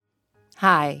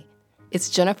Hi,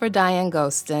 it's Jennifer Diane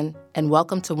Gostin, and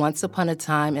welcome to Once Upon a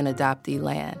Time in Adoptee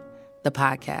Land, the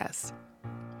podcast.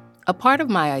 A part of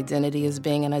my identity is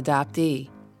being an adoptee.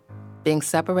 Being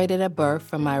separated at birth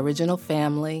from my original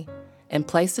family and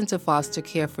placed into foster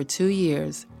care for 2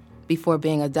 years before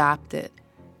being adopted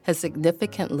has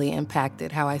significantly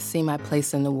impacted how I see my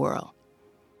place in the world.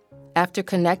 After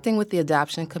connecting with the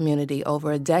adoption community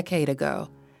over a decade ago,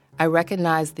 I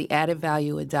recognized the added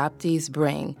value adoptees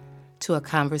bring to a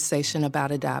conversation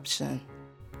about adoption.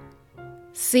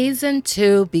 Season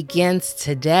 2 begins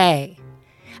today.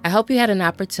 I hope you had an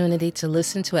opportunity to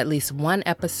listen to at least one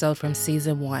episode from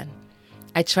Season 1.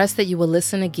 I trust that you will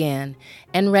listen again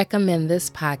and recommend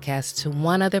this podcast to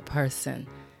one other person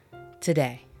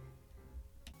today.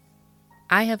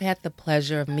 I have had the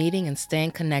pleasure of meeting and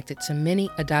staying connected to many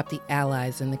adoptee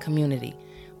allies in the community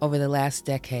over the last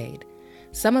decade.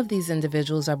 Some of these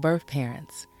individuals are birth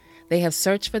parents. They have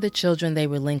searched for the children they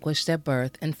relinquished at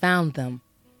birth and found them.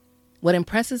 What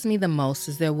impresses me the most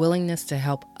is their willingness to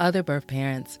help other birth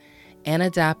parents and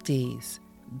adoptees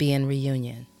be in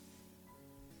reunion.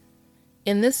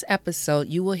 In this episode,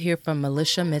 you will hear from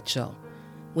Melisha Mitchell.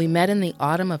 We met in the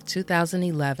autumn of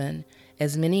 2011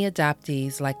 as many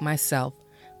adoptees like myself,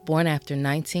 born after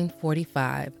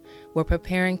 1945, were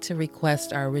preparing to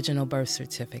request our original birth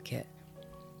certificate.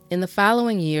 In the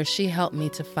following year, she helped me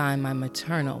to find my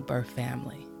maternal birth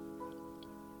family.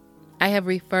 I have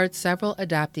referred several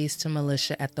adoptees to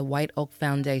Melisha at the White Oak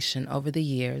Foundation over the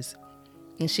years,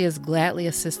 and she has gladly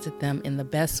assisted them in the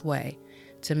best way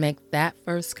to make that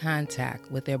first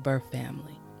contact with their birth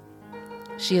family.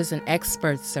 She is an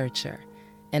expert searcher,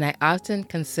 and I often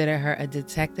consider her a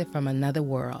detective from another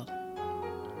world.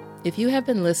 If you have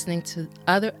been listening to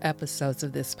other episodes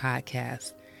of this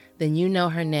podcast, then you know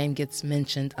her name gets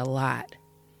mentioned a lot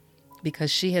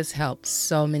because she has helped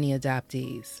so many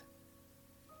adoptees.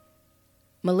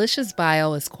 Melisha's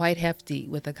bio is quite hefty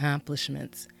with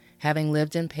accomplishments, having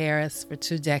lived in Paris for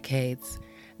 2 decades,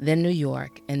 then New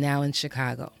York, and now in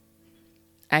Chicago.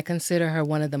 I consider her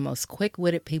one of the most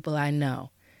quick-witted people I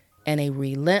know and a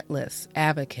relentless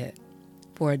advocate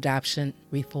for adoption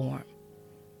reform.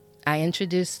 I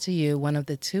introduce to you one of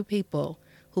the 2 people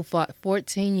who fought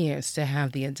 14 years to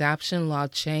have the adoption law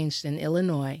changed in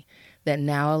Illinois that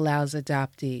now allows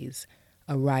adoptees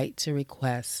a right to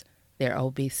request their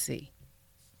OBC.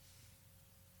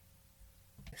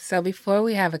 So before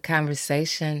we have a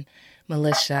conversation,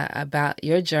 Melisha, about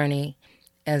your journey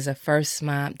as a first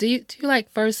mom, do you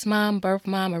like first mom, birth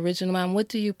mom, original mom? What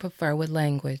do you prefer with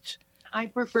language? I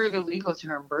prefer the legal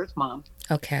term birth mom.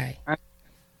 Okay.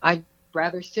 I'd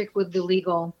rather stick with the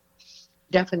legal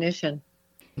definition.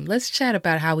 Let's chat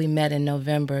about how we met in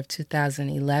November of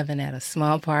 2011 at a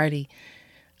small party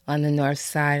on the north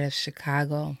side of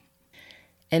Chicago.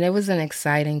 And it was an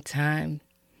exciting time.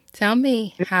 Tell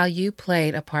me how you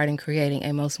played a part in creating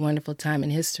a most wonderful time in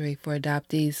history for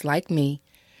adoptees like me,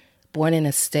 born in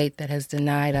a state that has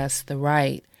denied us the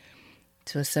right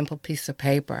to a simple piece of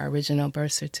paper, our original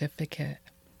birth certificate.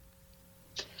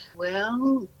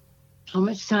 Well, how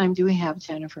much time do we have,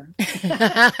 Jennifer?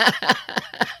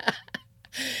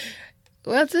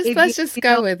 Well, let's just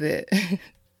go with it.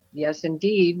 Yes,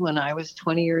 indeed. When I was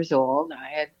 20 years old,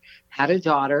 I had a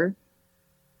daughter,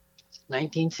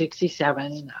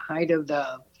 1967, in the height of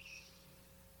the,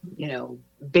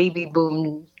 baby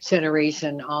boom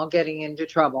generation, all getting into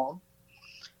trouble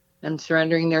and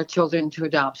surrendering their children to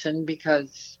adoption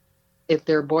because if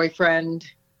their boyfriend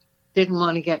didn't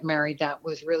want to get married, that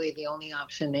was really the only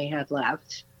option they had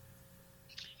left.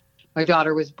 My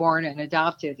daughter was born and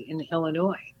adopted in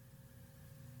Illinois.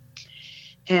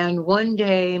 And one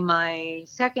day, my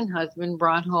second husband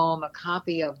brought home a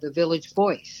copy of the Village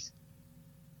Voice.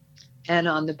 And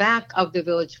on the back of the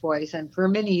Village Voice, and for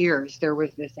many years, there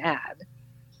was this ad.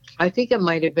 I think it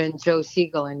might have been Joe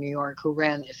Siegel in New York who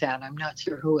ran this ad. I'm not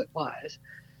sure who it was.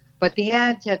 But the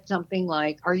ad said something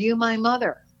like, "Are you my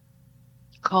mother?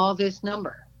 Call this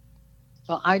number."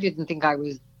 Well, I didn't think I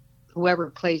was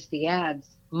whoever placed the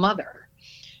ad's mother.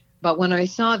 But when I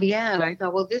saw the ad, I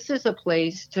thought, well, this is a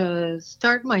place to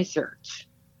start my search.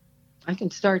 I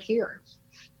can start here.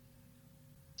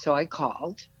 So I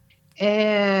called.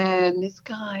 And this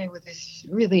guy with this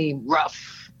really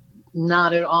rough,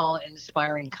 not at all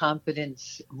inspiring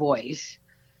confidence voice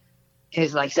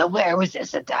is like, "So where was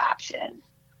this adoption?"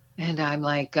 And I'm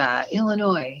like,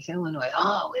 Illinois.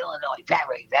 Oh, Illinois.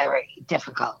 Very, very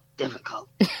difficult.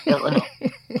 Illinois.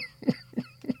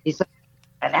 He's like,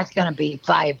 "And that's going to be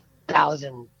 $5,000.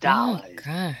 Oh,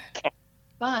 God.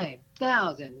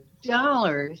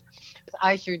 $5,000.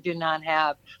 I sure did not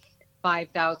have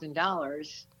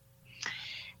 $5,000.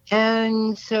 And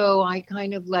And so I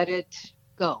kind of let it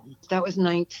go. That was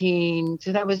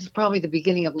that was probably the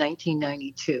beginning of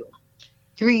 1992.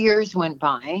 3 years went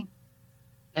by.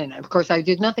 And of course, I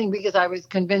did nothing because I was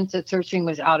convinced that searching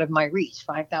was out of my reach.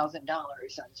 $5,000. I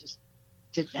just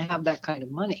didn't have that kind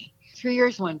of money. 3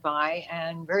 years went by,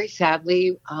 and very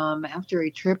sadly, after a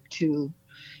trip to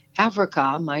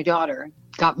Africa, my daughter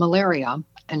got malaria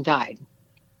and died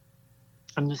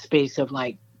in the space of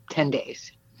like 10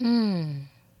 days.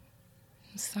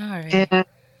 Sorry.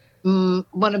 And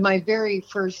one of my very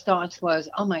first thoughts was,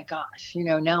 oh my gosh,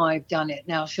 now I've done it.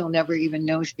 Now she'll never even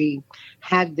know she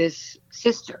had this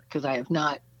sister, because I have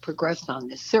not progressed on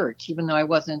this search. Even though I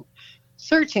wasn't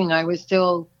searching, I was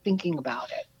still thinking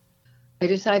about it. I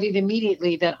decided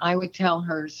immediately that I would tell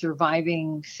her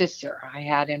surviving sister. I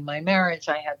had in my marriage,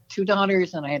 I had 2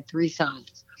 daughters and I had 3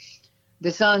 sons.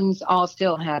 The sons all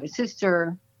still had a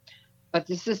sister, but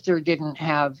the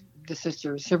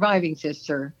surviving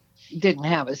sister didn't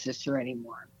have a sister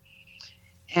anymore.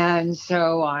 And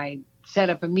so I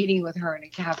set up a meeting with her in a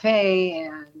cafe,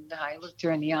 and I looked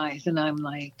her in the eyes, and I'm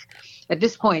like, at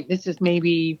this point, this is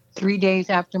maybe 3 days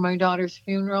after my daughter's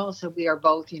funeral. So we are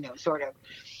both, sort of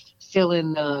still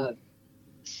in the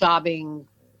sobbing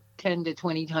 10 to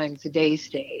 20 times a day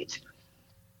stage.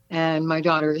 And my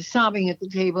daughter is sobbing at the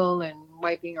table and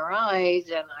wiping her eyes.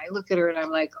 And I look at her and I'm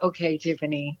like, okay,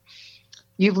 Tiffany,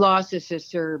 you've lost a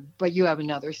sister, but you have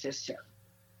another sister.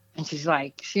 And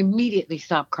she immediately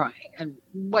stopped crying and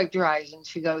wiped her eyes. And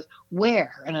she goes,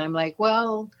 where? And I'm like,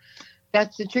 well,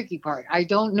 that's the tricky part. I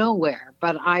don't know where,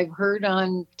 but I've heard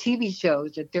on TV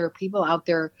shows that there are people out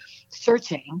there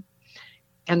searching.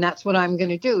 And that's what I'm going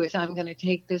to do, is I'm going to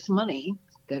take this money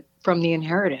from the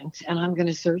inheritance, and I'm going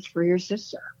to search for your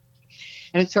sister.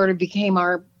 And it sort of became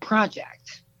our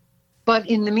project. But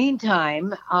in the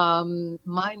meantime,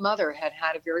 my mother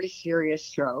had a very serious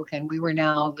stroke, and we were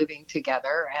now living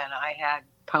together, and I had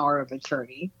power of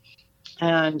attorney.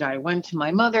 And I went to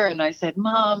my mother and I said,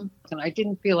 Mom, and I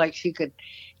didn't feel like she could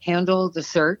handle the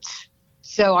search.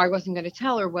 So I wasn't going to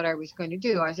tell her what I was going to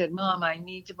do. I said, Mom, I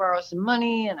need to borrow some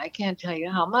money, and I can't tell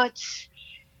you how much,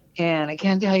 and I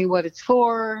can't tell you what it's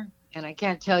for, and I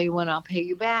can't tell you when I'll pay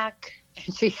you back.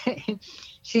 And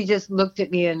she just looked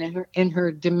at me and in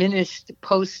her diminished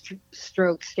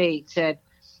post-stroke state said,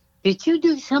 did you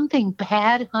do something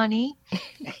bad, honey?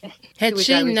 Had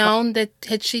she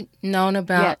known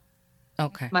about? Yes.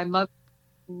 Okay. My mother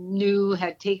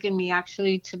had taken me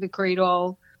actually to the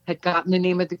cradle, had gotten the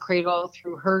name of the cradle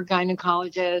through her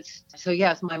gynecologist. So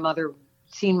yes, my mother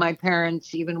seen my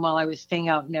parents even while I was staying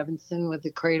out in Evanston with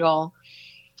the cradle.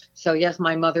 So yes,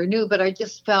 my mother knew, but I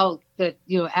just felt that,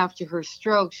 after her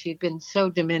stroke, she'd been so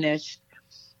diminished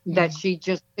that she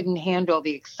just couldn't handle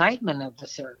the excitement of the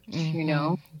search,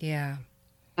 Yeah.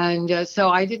 And so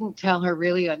I didn't tell her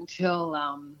really until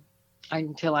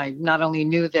I not only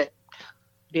knew that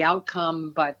the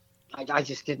outcome, but I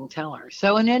just didn't tell her.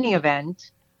 So in any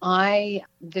event, I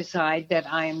decide that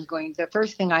the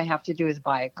first thing I have to do is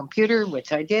buy a computer,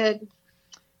 which I did.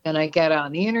 Then I get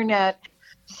on the internet,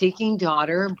 seeking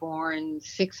daughter born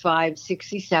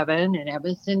 6/5/67 in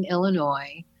Evanston,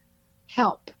 Illinois,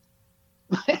 help,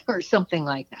 or something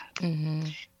like that. Mm-hmm.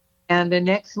 And the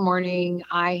next morning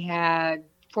I had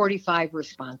 45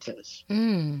 responses.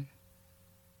 Mm.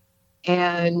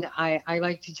 And I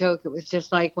like to joke, it was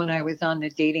just like when I was on the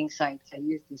dating sites. I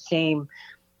used the same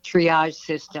triage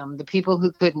system. The people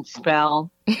who couldn't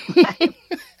spell, I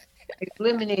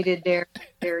eliminated their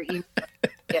email.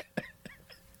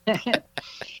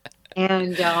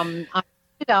 And I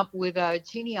ended up with a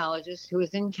genealogist who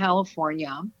was in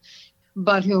California,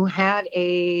 but who had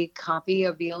a copy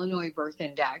of the Illinois Birth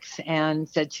Index and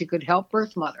said she could help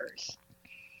birth mothers.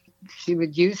 She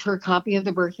would use her copy of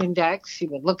the birth index. She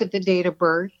would look at the date of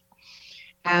birth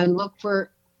and look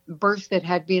for births that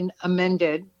had been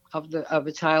amended of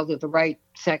a child of the right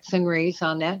sex and race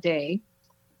on that day.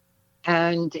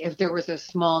 And if there was a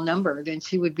small number, then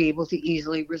she would be able to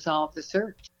easily resolve the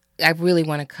search. I really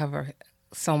want to cover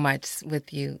so much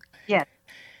with you. Yes.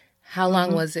 How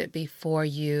long was it before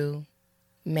you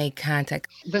made contact?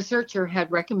 The searcher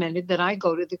had recommended that I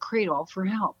go to the cradle for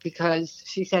help because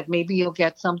she said maybe you'll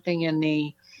get something in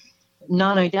the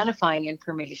non-identifying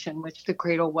information, which the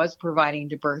cradle was providing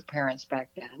to birth parents back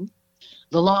then.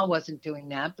 The law wasn't doing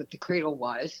that, but the cradle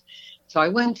was. So I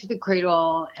went to the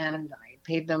cradle and I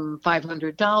paid them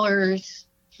 $500.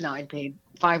 Now I paid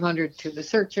 $500 to the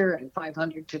searcher and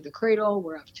 $500 to the cradle.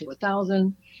 We're up to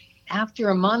 $1,000. After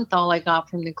a month, all I got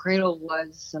from the cradle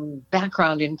was some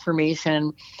background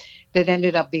information that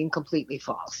ended up being completely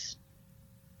false.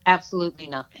 Absolutely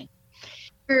nothing.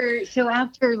 So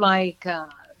after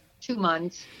 2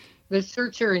 months, the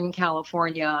searcher in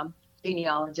California,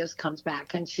 genealogist, comes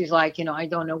back and she's like, I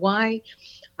don't know why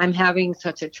I'm having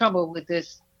such a trouble with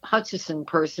this Hutchison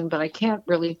person, but I can't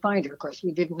really find her. Of course,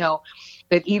 we didn't know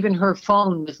that even her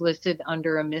phone was listed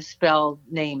under a misspelled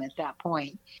name at that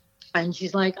point. And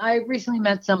she's like, I recently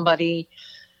met somebody.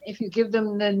 If you give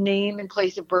them the name and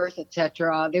place of birth,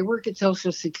 etc., they work at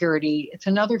Social Security. It's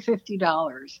another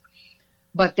 $50,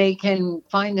 but they can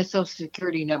find the Social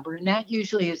Security number, and that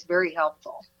usually is very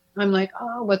helpful. I'm like,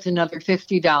 oh, what's another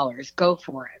 $50? Go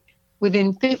for it.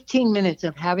 Within 15 minutes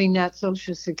of having that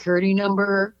Social Security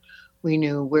number, we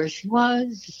knew where she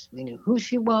was, we knew who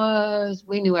she was,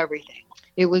 we knew everything.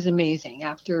 It was amazing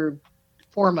after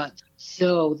 4 months.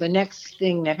 So the next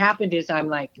thing that happened is I'm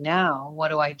like, now what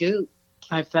do I do?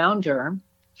 I found her.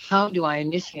 How do I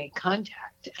initiate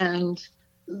contact? And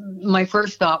my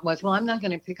first thought was, well, I'm not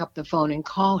going to pick up the phone and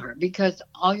call her, because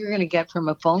all you're going to get from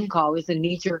a phone call is a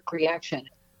knee-jerk reaction.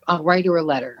 I'll write her a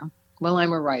letter. Well,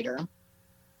 I'm a writer.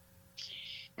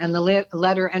 And the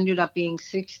letter ended up being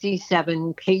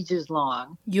 67 pages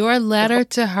long. Your letter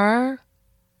to her?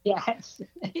 Yes.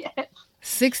 Yes.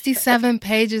 67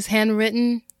 pages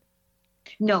handwritten?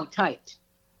 No, typed.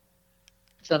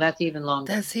 So that's even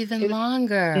longer. That's even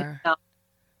longer.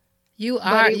 You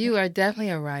are definitely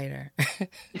a writer.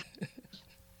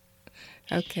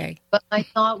 Okay. But my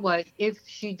thought was, if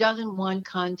she doesn't want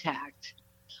contact,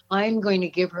 I'm going to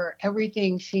give her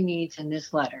everything she needs in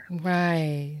this letter.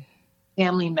 Right.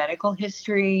 Family medical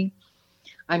history.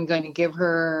 I'm going to give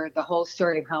her the whole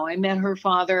story of how I met her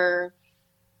father,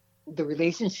 the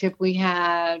relationship we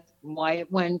had, why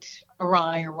it went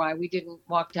awry or why we didn't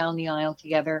walk down the aisle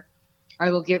together. I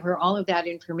will give her all of that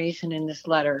information in this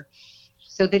letter,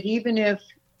 so that even if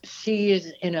she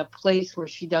is in a place where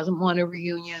she doesn't want a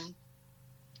reunion,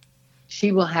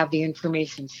 she will have the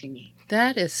information she needs.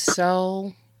 That is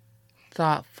so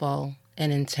thoughtful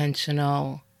and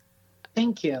intentional.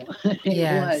 Thank you.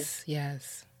 Yes,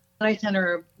 yes. I sent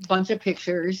her a bunch of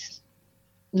pictures,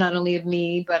 not only of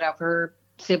me, but of her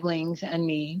siblings and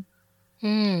me,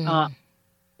 and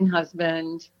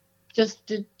husband, just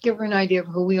to give her an idea of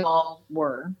who we all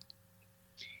were.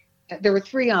 There were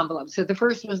 3 envelopes. So the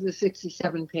first was the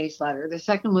 67-page letter. The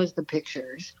second was the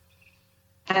pictures.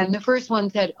 And the first one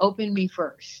said, open me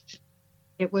first.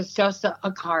 It was just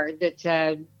a card that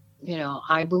said,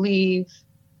 I believe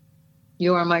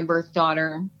you are my birth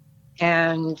daughter.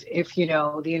 And if,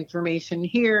 the information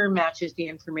here matches the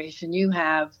information you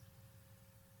have,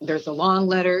 there's a long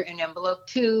letter in envelope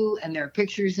 2, and there are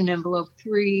pictures in envelope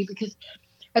 3, because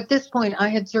at this point I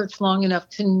had searched long enough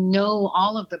to know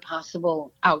all of the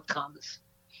possible outcomes.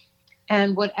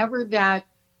 And whatever that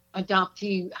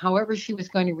adoptee, however she was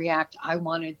going to react, I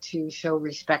wanted to show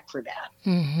respect for that.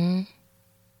 Mm-hmm.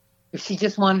 If she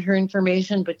just wanted her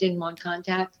information but didn't want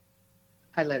contact,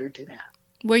 I let her do that.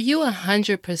 Were you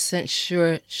 100%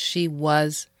 sure she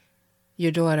was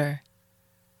your daughter?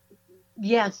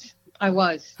 Yes, I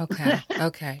was. Okay.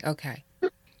 I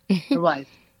was.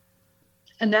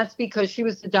 And that's because she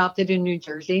was adopted in New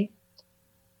Jersey.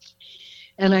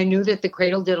 And I knew that the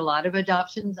Cradle did a lot of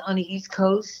adoptions on the East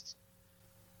Coast.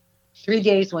 3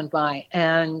 days went by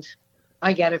and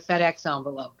I get a FedEx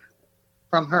envelope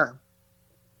from her.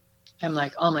 I'm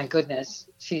like, oh my goodness,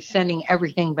 she's sending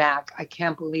everything back. I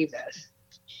can't believe this.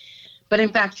 But in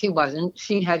fact, she wasn't.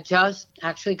 She had just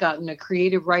actually gotten a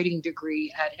creative writing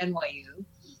degree at NYU.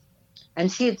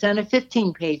 And she had sent a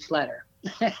 15-page letter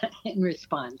in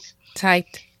response.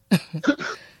 Typed.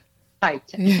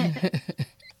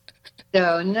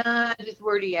 So not as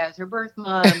wordy as her birth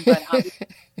mom, but obviously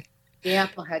the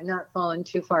apple had not fallen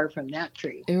too far from that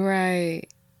tree. Right.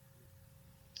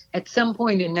 At some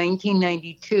point in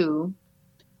 1992,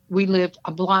 we lived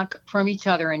a block from each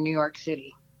other in New York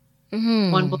City.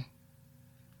 Mm-hmm. One block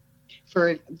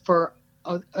for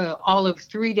all of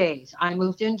 3 days. I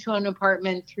moved into an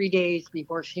apartment 3 days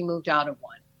before she moved out of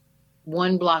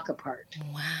one block apart.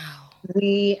 Wow.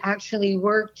 We actually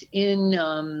worked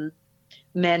in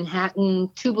Manhattan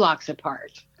 2 blocks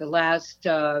apart. The last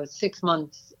 6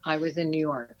 months I was in New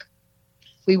York.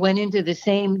 We went into the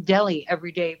same deli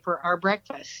every day for our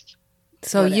breakfast.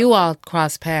 So you all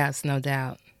crossed paths, no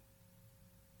doubt.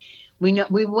 We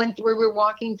were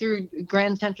walking through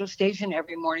Grand Central Station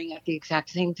every morning at the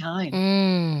exact same time.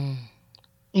 Mm.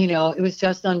 It was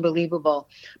just unbelievable.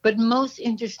 But most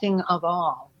interesting of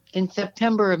all, in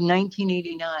September of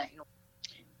 1989,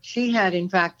 she had, in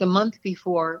fact, the month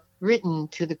before, written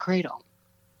to the Cradle.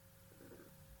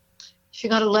 She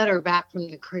got a letter back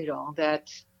from the Cradle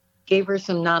that gave her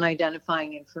some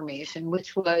non-identifying information,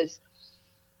 which was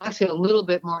actually a little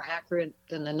bit more accurate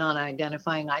than the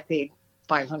non-identifying I paid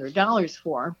 $500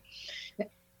 for.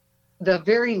 The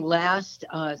very last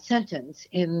sentence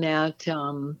in that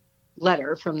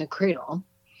letter from the cradle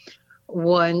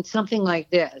was something like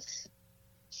this: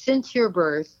 since your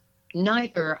birth,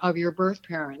 neither of your birth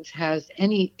parents has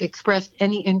expressed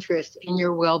any interest in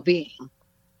your well-being.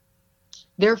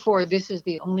 Therefore, this is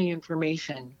the only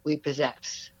information we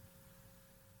possess.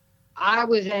 I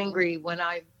was angry when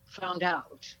I found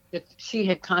out that she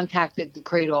had contacted the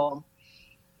cradle.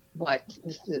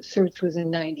 The search was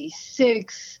in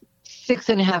 96,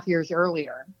 6.5 years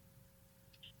earlier.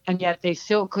 And yet they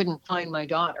still couldn't find my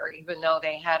daughter, even though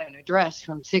they had an address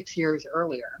from 6 years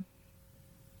earlier.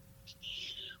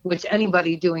 Which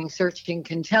anybody doing searching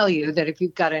can tell you that if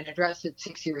you've got an address at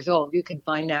 6 years old, you can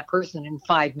find that person in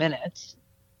 5 minutes.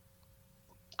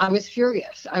 I was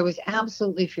furious. I was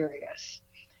absolutely furious.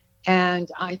 And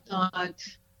I thought,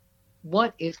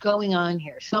 what is going on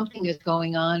here? Something is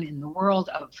going on in the world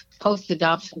of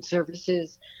post-adoption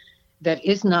services that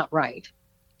is not right.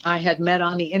 I had met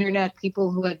on the internet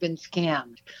people who had been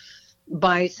scammed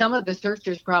by some of the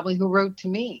searchers probably who wrote to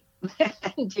me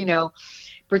and,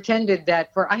 pretended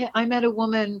that I met a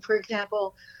woman, for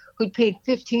example, who'd paid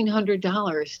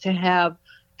 $1,500 to have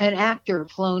an actor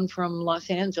flown from Los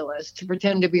Angeles to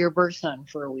pretend to be her birth son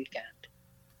for a weekend.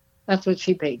 That's what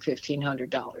she paid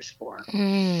 $1,500 for.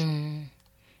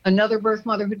 Another birth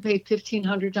mother who paid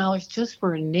 $1,500 just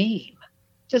for a name,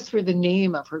 just for the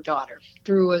name of her daughter,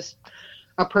 through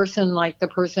a person like the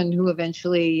person who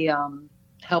eventually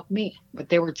helped me. But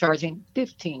they were charging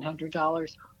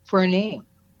 $1,500 for a name.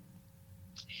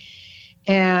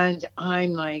 And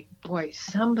I'm like, boy,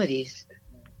 somebody's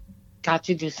got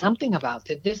to do something about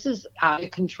it. This is out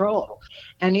of control.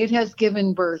 And it has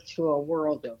given birth to a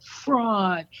world of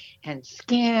fraud and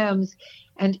scams.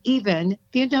 And even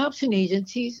the adoption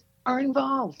agencies are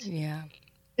involved. Yeah.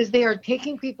 Because they are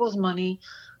taking people's money,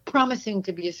 promising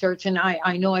to be a search. And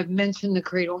I know I've mentioned the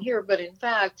cradle here, but in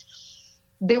fact,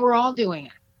 they were all doing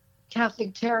it.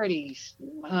 Catholic Charities,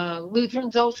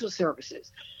 Lutheran Social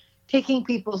Services, taking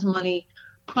people's money,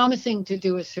 promising to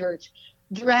do a search,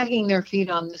 dragging their feet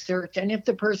on the search. And if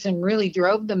the person really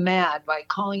drove them mad by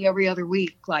calling every other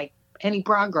week, like any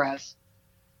progress,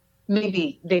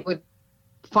 maybe they would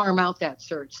farm out that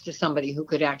search to somebody who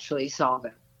could actually solve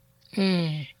it.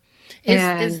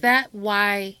 Is that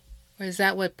why, or is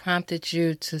that what prompted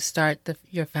you to start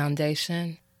your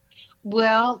foundation?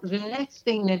 Well, the next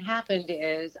thing that happened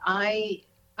is I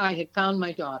had found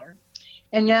my daughter,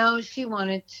 and now she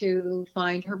wanted to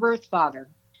find her birth father.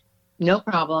 No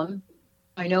problem.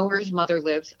 I know where his mother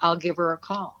lives. I'll give her a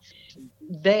call.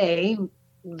 They,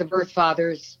 the birth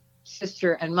father's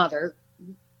sister and mother,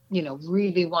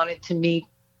 really wanted to meet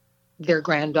their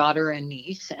granddaughter and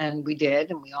niece, and we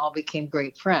did, and we all became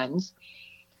great friends.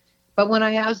 But when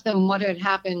I asked them what had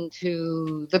happened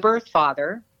to the birth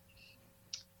father,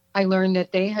 I learned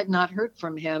that they had not heard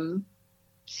from him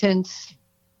since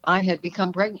I had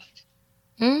become pregnant.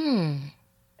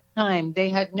 They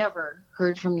had never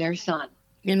heard from their son.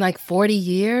 In like 40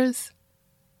 years?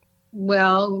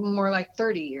 Well, more like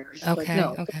 30 years. Okay, but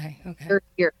no, okay. 30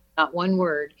 years, not one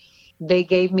word. They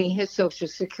gave me his social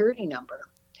security number,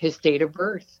 his date of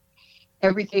birth,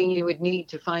 everything you would need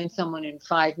to find someone in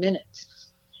 5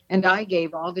 minutes. And I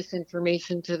gave all this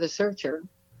information to the searcher.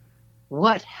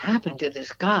 What happened to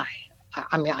this guy?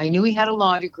 I mean, I knew he had a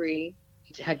law degree,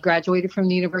 had graduated from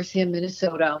the University of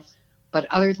Minnesota, but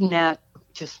other than that,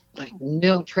 just like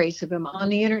no trace of him on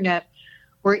the internet,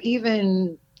 or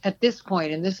even at this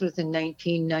point, and this was in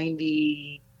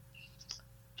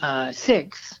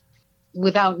 1996,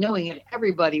 without knowing it,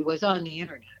 everybody was on the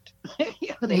internet.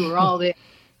 They were all there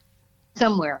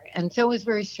somewhere. And so it was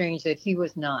very strange that he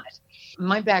was not.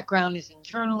 My background is in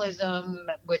journalism,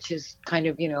 which is kind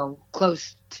of,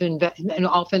 close to and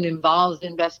often involves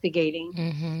investigating.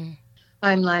 Mm-hmm.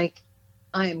 I'm like,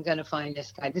 I am going to find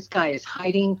this guy. This guy is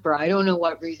hiding for I don't know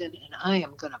what reason, and I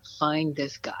am going to find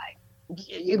this guy.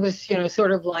 It was,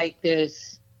 sort of like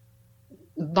this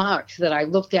box that I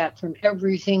looked at from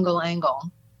every single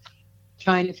angle,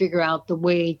 trying to figure out the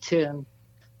way to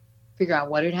figure out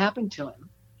what had happened to him.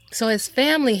 So his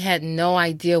family had no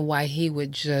idea why he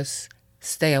would just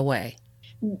stay away.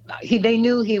 They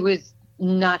knew he was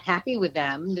not happy with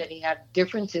them, that he had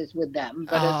differences with them.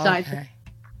 But aside from...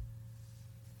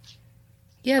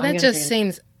 Yeah, that just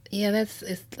seems... Yeah,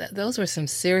 those were some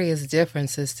serious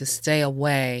differences to stay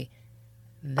away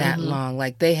that long.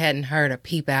 Like they hadn't heard a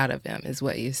peep out of him, is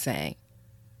what you're saying.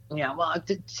 Yeah, well,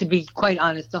 to be quite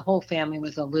honest, the whole family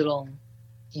was a little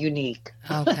unique.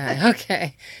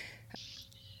 Okay.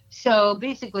 So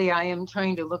basically, I am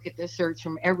trying to look at this search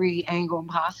from every angle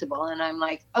possible. And I'm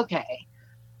like, okay,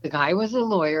 The guy was a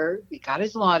lawyer. He got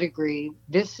his law degree.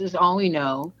 This is all we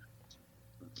know.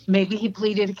 Maybe he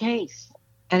pleaded a case.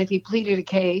 And if he pleaded a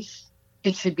case,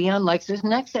 it should be on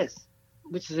LexisNexis,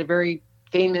 which is a very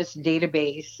famous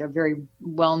database, a very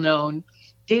well-known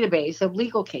database of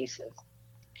legal cases.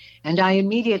 And I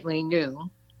immediately knew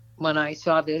when I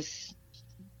saw this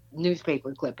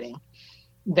newspaper clipping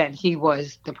that he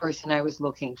was the person I was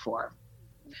looking for.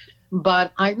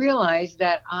 But I realized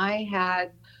that I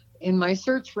had, in my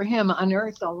search for him,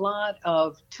 unearthed a lot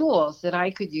of tools that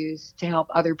I could use to help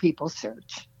other people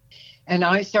search. And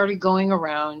I started going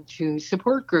around to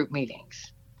support group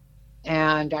meetings.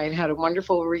 And I had a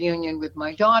wonderful reunion with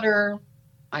my daughter.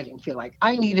 I didn't feel like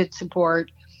I needed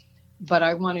support, but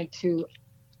I wanted to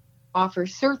offer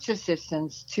search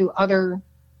assistance to other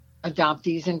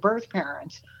adoptees and birth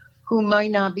parents who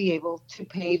might not be able to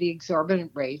pay the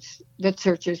exorbitant rates that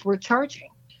searchers were charging,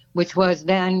 which was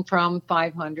then from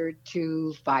 $500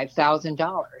 to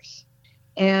 $5,000.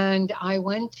 And I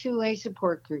went to a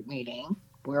support group meeting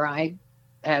where I,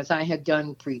 as I had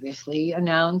done previously,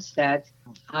 announced that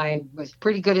I was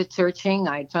pretty good at searching.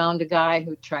 I found a guy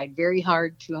who tried very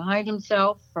hard to hide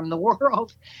himself from the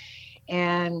world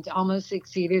and almost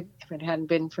succeeded if it hadn't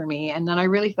been for me. And then I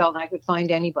really felt I could find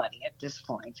anybody at this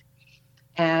point,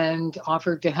 and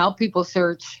offered to help people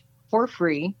search for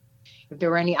free. If there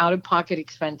were any out-of-pocket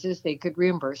expenses, they could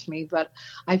reimburse me. But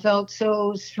I felt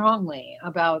so strongly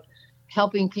about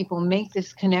helping people make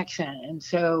this connection, and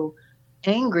so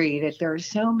angry that there are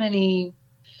so many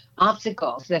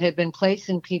obstacles that have been placed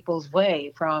in people's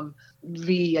way from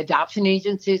the adoption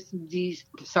agencies, the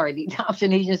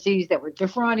adoption agencies that were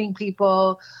defrauding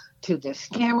people, to the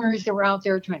scammers that were out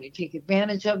there trying to take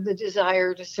advantage of the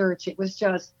desire to search.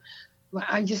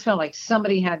 I just felt like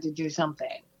somebody had to do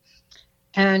something.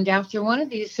 And after one of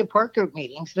these support group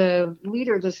meetings, the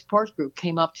leader of the support group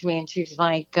came up to me and she was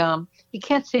like, you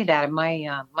can't say that in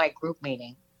my group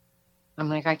meeting. I'm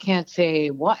like, I can't say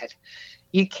what?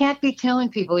 You can't be telling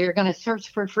people you're going to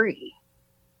search for free.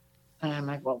 And I'm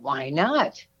like, well, why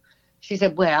not? She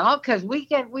said, well, because we've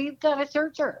got a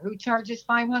searcher who charges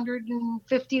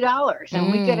 $550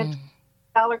 and we get a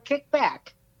 $1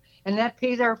 kickback. And that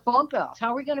pays our phone bills.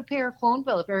 How are we going to pay our phone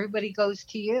bill if everybody goes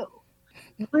to you?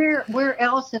 Where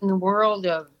else in the world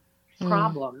of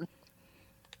problems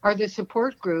are the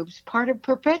support groups part of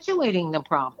perpetuating the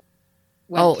problem?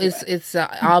 It's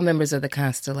all members of the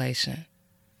Constellation.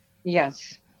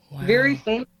 Yes. Wow. Very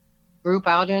famous group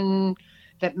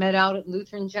that met out at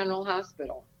Lutheran General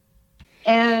Hospital.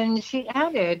 And she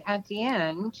added at the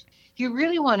end, if you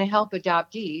really want to help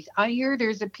adoptees, I hear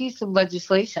there's a piece of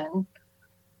legislation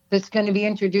that's going to be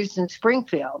introduced in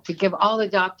Springfield to give all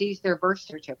adoptees their birth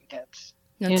certificates.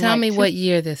 Now tell me what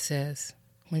year this is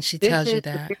when she tells you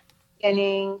that. The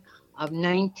beginning of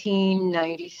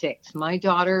 1996. My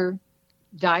daughter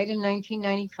died in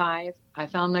 1995. I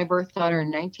found my birth daughter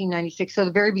in 1996. So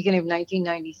the very beginning of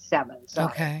 1997. So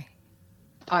okay.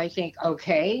 I think,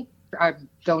 okay, I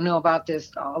don't know about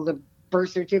all the birth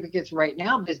certificates right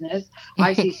now business.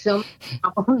 I see so many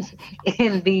problems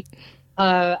in the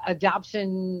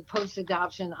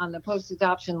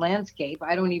post-adoption landscape.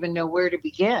 I don't even know where to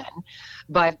begin.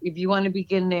 But if you want to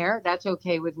begin there, that's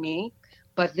okay with me.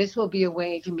 But this will be a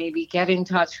way to maybe get in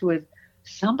touch with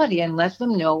somebody and let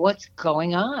them know what's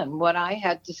going on, what I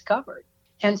had discovered.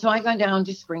 And so I got down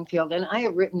to Springfield and I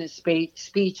have written a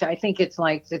speech. I think it's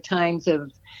like the times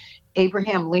of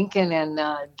Abraham Lincoln and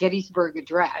Gettysburg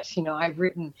Address. You know, I've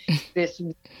written this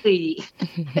really...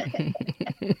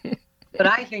 But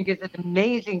I think it's an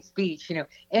amazing speech. You know,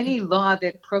 any law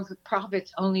that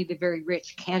profits only the very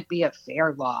rich can't be a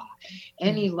fair law.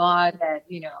 Any law that,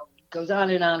 goes on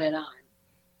and on and on.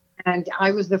 And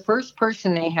I was the first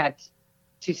person they had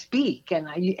to speak. And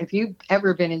if you've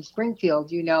ever been in Springfield,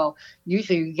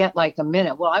 usually you get like a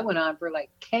minute. Well, I went on for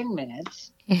like 10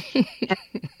 minutes.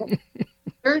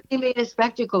 Certainly made a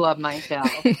spectacle of myself.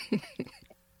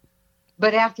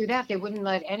 But after that, they wouldn't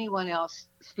let anyone else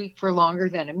speak for longer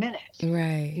than a minute.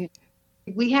 Right.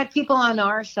 We had people on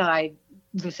our side,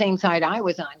 the same side I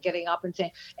was on, getting up and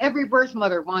saying, every birth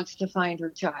mother wants to find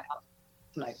her child.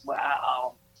 I'm like,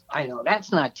 well, I know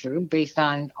that's not true based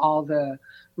on all the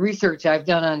research I've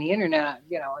done on the internet,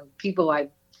 and people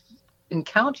I've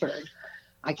encountered.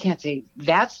 I can't say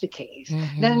that's the case.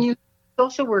 Mm-hmm. Then you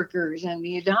social workers and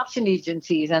the adoption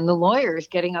agencies and the lawyers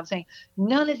getting up saying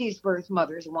none of these birth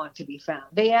mothers want to be found.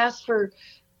 They asked for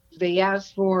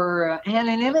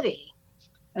anonymity,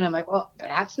 and I'm like, well,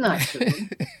 that's not true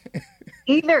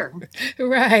either.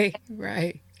 Right.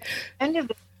 End of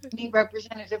it, meet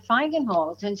Representative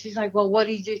Feigenholz, and she's like, well, what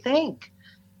did you think?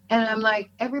 And I'm like,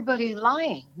 everybody's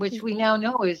lying, which we now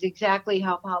know is exactly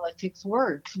how politics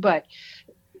works. But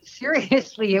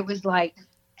seriously, it was like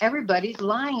everybody's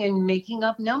lying and making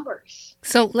up numbers.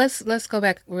 So let's go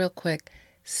back real quick.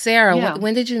 Sarah, Yeah,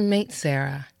 when did you meet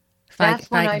Sarah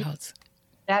that's when Feigenholz?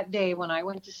 that day when I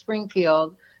went to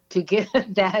Springfield to give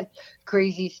that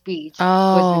crazy speech.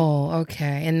 Oh,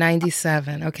 okay. In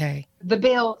 97. Okay. The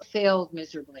bill failed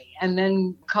miserably. And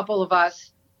then a couple of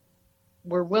us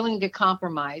were willing to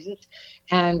compromise it.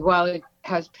 And while it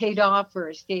has paid off for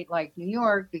a state like New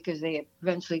York, because they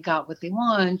eventually got what they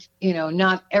want,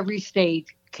 not every state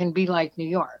can be like New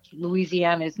York.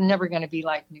 Louisiana is never going to be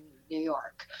like New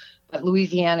York. But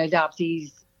Louisiana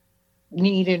adoptees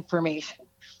need information.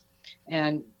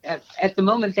 And at the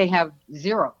moment, they have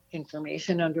zero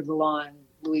information under the law in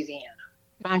Louisiana.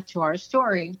 Back to our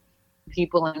story,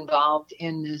 people involved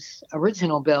in this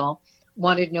original bill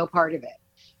wanted no part of it.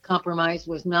 Compromise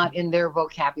was not in their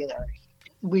vocabulary.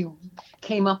 We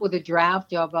came up with a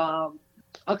draft of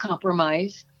a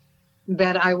compromise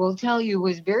that I will tell you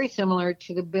was very similar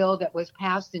to the bill that was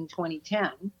passed in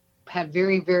 2010, had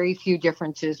very, very few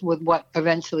differences with what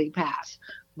eventually passed.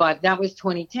 But that was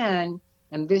 2010,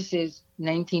 and this is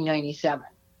 1997.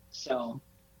 So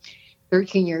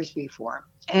 13 years before.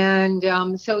 And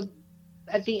so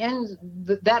at the end,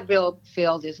 that bill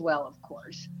failed as well, of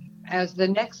course. As the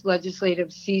next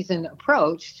legislative season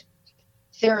approached,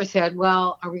 Sarah said,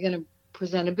 well, are we going to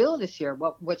present a bill this year?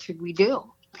 What should we do?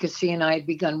 Because she and I had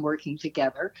begun working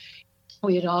together.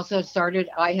 I had also started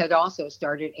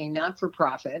a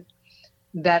not-for-profit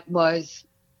that was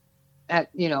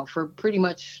for pretty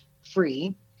much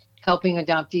free, helping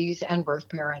adoptees and birth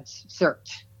parents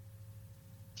search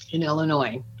in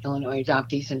Illinois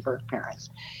adoptees and birth parents.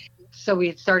 So we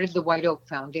had started the White Oak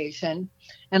Foundation,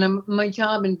 and my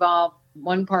job involved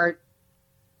one part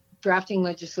drafting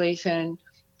legislation,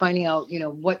 finding out,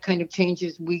 what kind of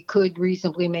changes we could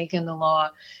reasonably make in the law,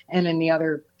 and then the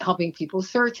other helping people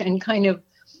search and kind of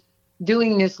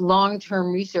doing this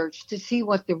long-term research to see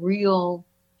what the real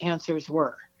answers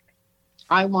were.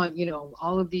 I want,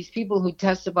 all of these people who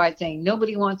testified saying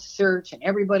nobody wants to search and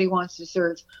everybody wants to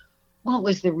search. What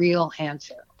was the real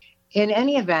answer? In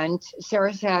any event,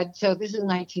 Sarah said, so this is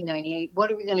 1998. What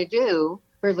are we going to do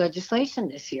for legislation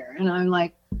this year? And I'm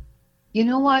like, you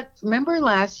know what? Remember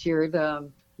last year,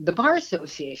 the Bar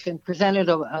Association presented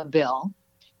a bill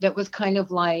that was kind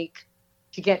of like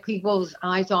to get people's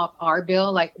eyes off our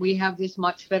bill. Like, we have this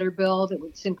much better bill that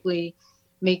would simply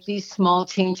make these small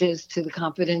changes to the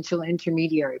confidential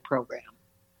intermediary program.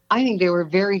 I think they were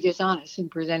very dishonest in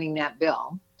presenting that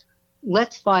bill.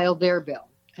 Let's file their bill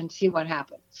and see what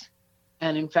happens.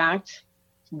 And in fact,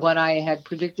 what I had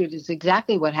predicted is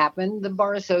exactly what happened. The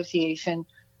Bar Association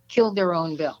killed their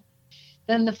own bill.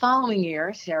 Then the following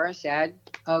year, Sarah said,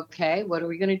 okay, what are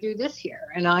we going to do this year?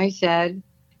 And I said,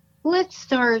 let's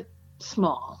start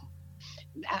small.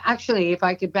 Actually, if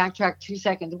I could backtrack 2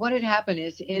 seconds, what had happened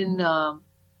is in the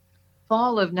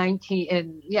fall of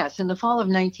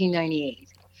 1998,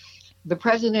 the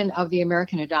president of the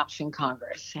American Adoption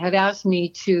Congress had asked me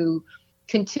to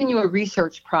continue a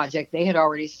research project they had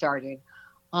already started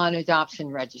on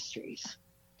adoption registries.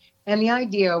 And the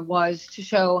idea was to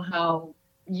show how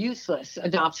useless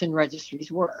adoption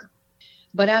registries were.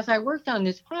 But as I worked on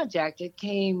this project, I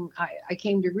came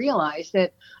to realize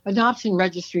that adoption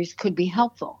registries could be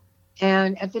helpful.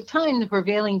 And at the time, the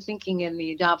prevailing thinking in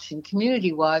the adoption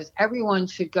community was everyone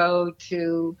should go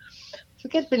to,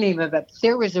 forget the name of it.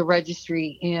 There was a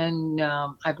registry in,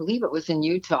 I believe it was in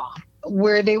Utah,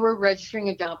 where they were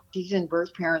registering adoptees and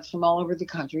birth parents from all over the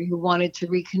country who wanted to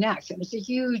reconnect. It was a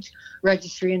huge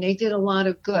registry, and they did a lot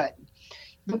of good.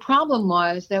 The problem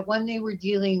was that when they were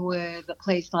dealing with a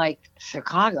place like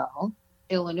Chicago,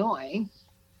 Illinois,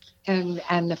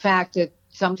 and the fact that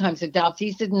sometimes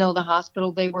adoptees didn't know the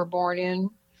hospital they were born in,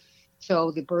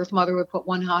 so the birth mother would put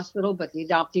one hospital, but the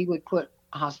adoptee would put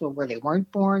a hospital where they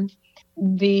weren't born.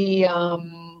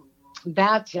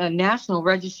 That national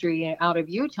registry out of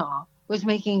Utah was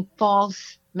making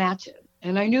false matches.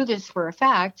 And I knew this for a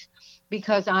fact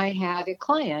because I had a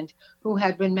client who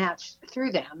had been matched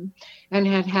through them and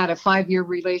had had a 5-year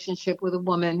relationship with a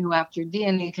woman who, after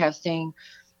DNA testing,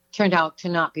 turned out to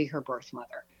not be her birth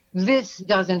mother. This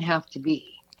doesn't have to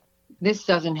be. This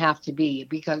doesn't have to be,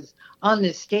 because on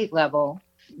the state level,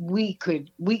 we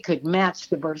could match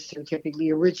the birth certificate,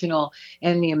 the original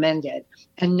and the amended,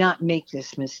 and not make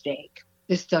this mistake.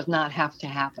 This does not have to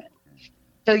happen.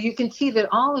 So you can see that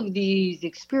all of these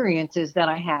experiences that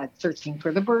I had, searching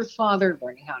for the birth father,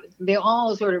 learning how to, they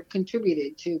all sort of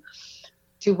contributed to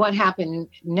what happened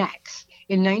next.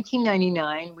 In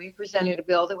 1999, we presented a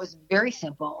bill that was very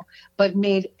simple, but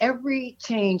made every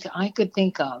change I could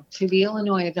think of to the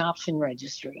Illinois Adoption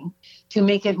Registry to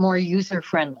make it more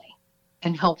user-friendly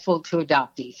and helpful to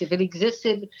adoptees. If it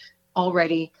existed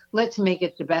already, let's make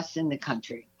it the best in the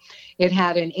country. It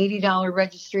had an $80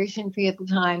 registration fee at the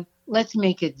time. Let's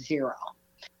make it $0.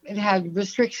 It had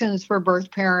restrictions for birth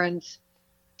parents.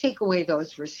 Take away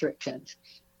those restrictions.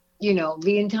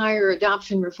 The entire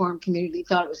adoption reform community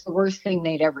thought it was the worst thing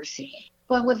they'd ever seen.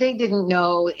 But what they didn't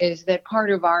know is that part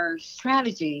of our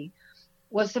strategy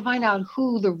was to find out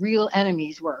who the real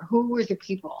enemies were, who were the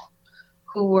people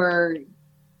who were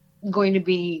going to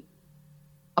be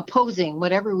opposing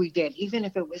whatever we did, even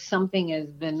if it was something as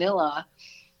vanilla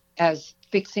as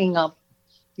fixing up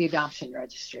the adoption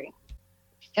registry.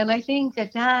 And I think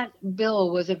that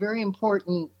bill was a very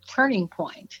important turning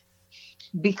point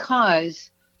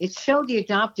because it showed the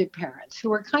adopted parents who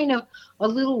were kind of a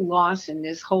little lost in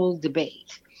this whole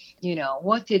debate.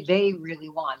 What did they really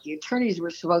want? The attorneys were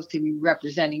supposed to be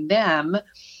representing them.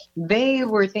 They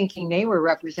were thinking they were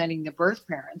representing the birth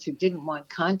parents who didn't want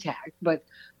contact, but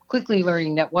quickly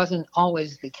learning that wasn't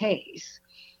always the case.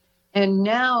 And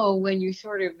now when you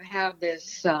sort of have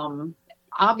this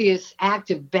obvious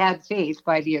act of bad faith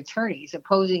by the attorneys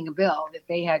opposing a bill that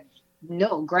they had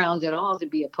no grounds at all to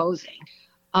be opposing,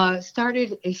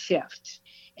 started a shift.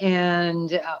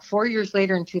 And 4 years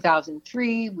later, in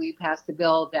 2003, we passed a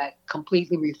bill that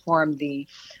completely reformed the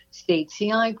state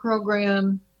CI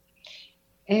program.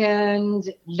 And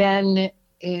then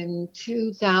in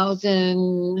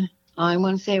 2000, I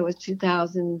want to say it was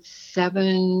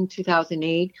 2007,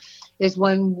 2008, is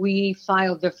when we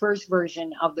filed the first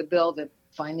version of the bill that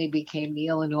finally became the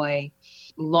Illinois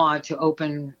law to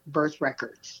open birth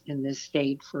records in this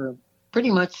state for pretty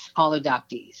much all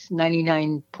adoptees,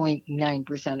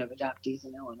 99.9% of adoptees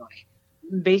in Illinois.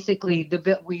 Basically, the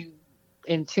bill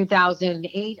in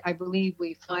 2008, I believe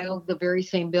we filed the very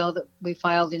same bill that we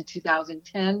filed in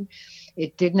 2010.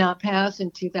 It did not pass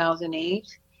in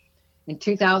 2008. In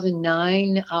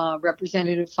 2009,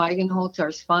 Representative Feigenholtz,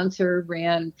 our sponsor,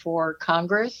 ran for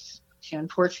Congress. She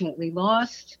unfortunately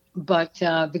lost. But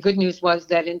the good news was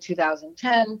that in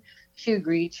 2010, she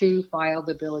agreed to file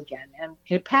the bill again. And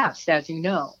it passed, as you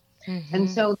know. Mm-hmm. And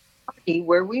so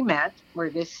where we met, where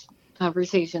this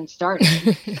conversation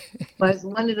started, was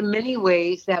one of the many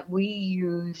ways that we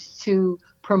used to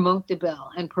promote the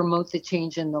bill and promote the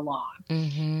change in the law.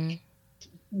 Mm-hmm.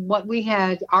 What we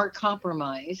had, our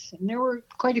compromise, and there were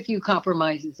quite a few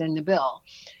compromises in the bill,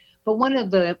 but one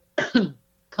of the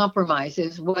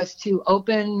compromises was to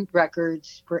open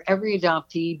records for every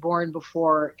adoptee born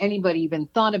before anybody even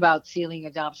thought about sealing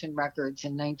adoption records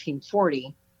in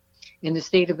 1940 in the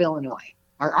state of Illinois.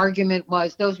 Our argument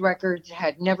was those records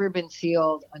had never been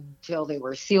sealed until they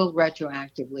were sealed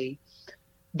retroactively.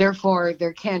 Therefore,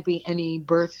 there can't be any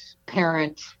birth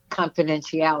parent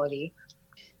confidentiality.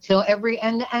 So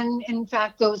and in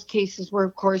fact, those cases were,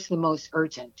 of course, the most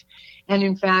urgent. And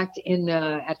in fact,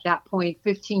 at that point,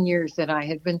 15 years that I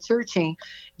had been searching,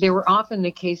 they were often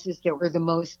the cases that were the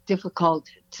most difficult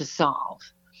to solve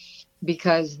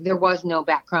because there was no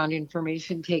background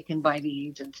information taken by the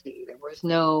agency. There was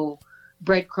no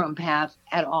breadcrumb path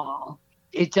at all.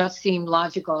 It just seemed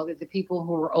logical that the people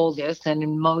who were oldest and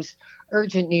in most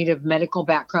urgent need of medical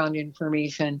background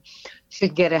information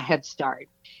should get a head start.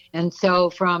 And so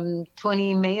from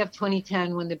May of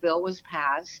 2010, when the bill was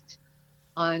passed,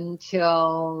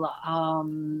 until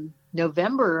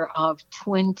November of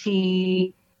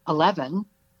 2011,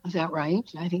 is that right?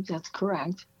 I think that's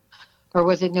correct. Or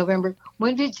was it November?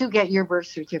 When did you get your birth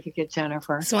certificate,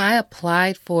 Jennifer? So I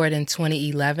applied for it in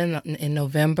 2011 in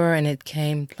November, and it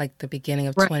came like the beginning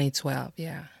of 2012.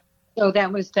 Yeah. So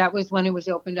that was when it was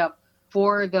opened up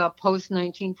for the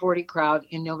post-1940 crowd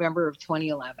in November of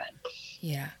 2011.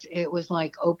 Yeah. It was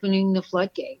like opening the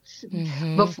floodgates.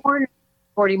 Mm-hmm. Before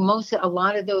 40, a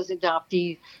lot of those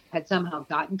adoptees had somehow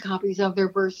gotten copies of their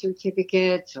birth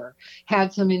certificates or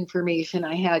had some information.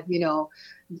 I had,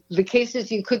 the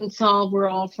cases you couldn't solve were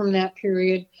all from that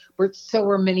period. So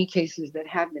were many cases that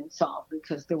had been solved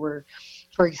because there were,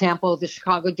 for example, the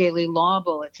Chicago Daily Law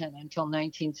Bulletin until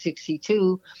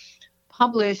 1962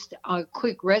 published a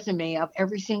quick resume of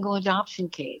every single adoption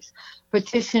case.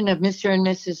 Petition of Mr. and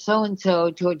Mrs.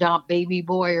 So-and-so to adopt baby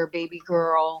boy or baby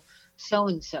girl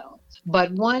so-and-so.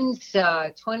 But once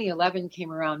 2011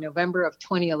 came around, November of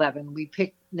 2011, we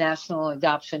picked National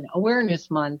Adoption Awareness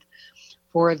Month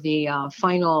for the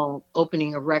final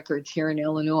opening of records here in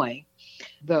Illinois.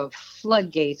 The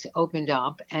floodgates opened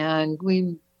up, and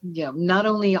we, not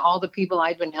only all the people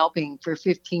I'd been helping for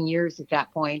 15 years at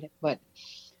that point, but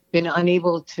been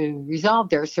unable to resolve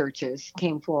their searches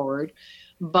came forward.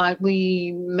 But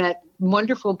we met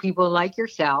wonderful people like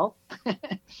yourself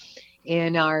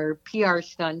in our PR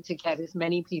stunt to get as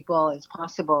many people as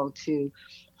possible to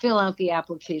fill out the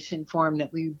application form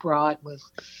that we brought with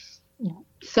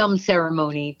some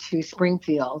ceremony to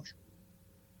Springfield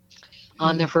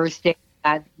on the first day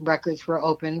that records were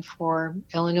open for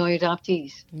Illinois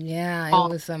adoptees. Yeah, it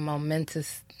was a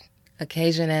momentous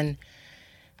occasion. And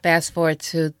fast forward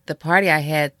to the party I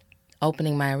had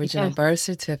opening my original birth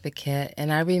certificate.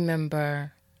 And I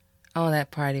remember,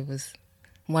 that party was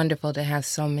wonderful to have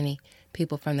so many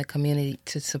people from the community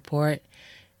to support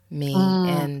me.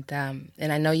 And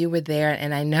I know you were there,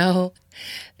 and I know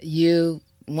you,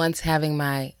 once having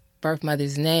my birth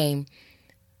mother's name,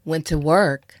 went to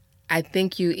work. I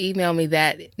think you emailed me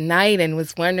that night and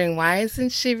was wondering, why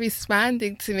isn't she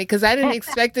responding to me? Because I didn't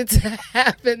expect it to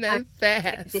happen that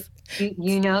fast.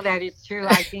 You know that is true.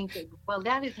 I think,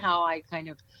 that is how I kind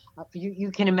of,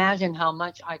 you can imagine how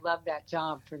much I loved that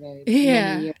job for the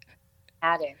many years I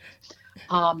had it.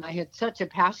 I had such a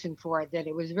passion for it that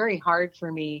it was very hard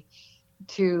for me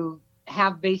to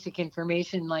have basic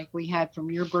information like we had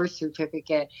from your birth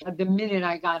certificate. The minute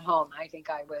I got home, I think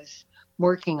I was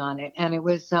working on it. And it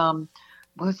was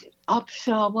it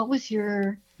Upshaw? What was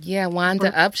your... Yeah,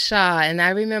 Wanda Upshaw. And I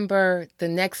remember the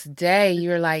next day, you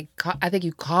were like, I think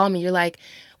you called me. You're like,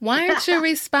 why aren't you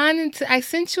responding to... I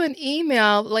sent you an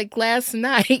email like last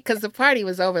night because the party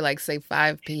was over like, say,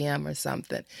 5 p.m. or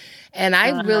something. And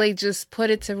I really just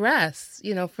put it to rest,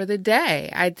 for the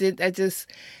day. I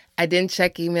didn't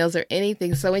check emails or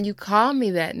anything. So when you called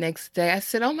me that next day, I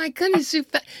said, "Oh my goodness,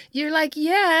 you're like,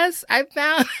 yes, I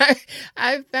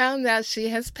found out she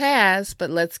has passed, but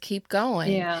let's keep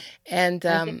going." Yeah. And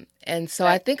so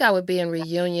I think I would be in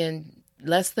reunion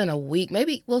less than a week,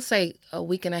 maybe we'll say a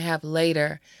week and a half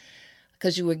later,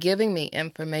 because you were giving me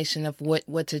information of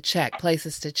what to check,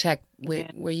 places to check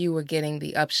where you were getting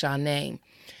the Upshaw name.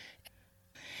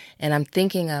 And I'm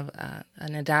thinking of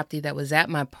an adoptee that was at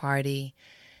my party.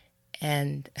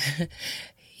 And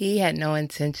he had no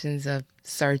intentions of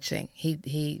searching.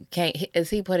 He came, as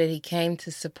he put it, he came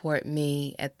to support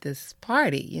me at this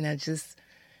party, just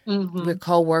we're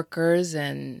co-workers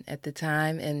and at the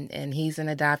time, and he's an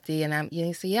adoptee, and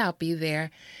he said, yeah, I'll be there.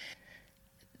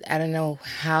 I don't know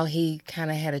how he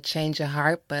kind of had a change of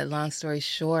heart, but long story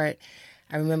short,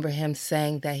 I remember him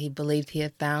saying that he believed he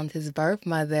had found his birth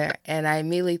mother, and I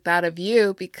immediately thought of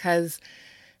you because...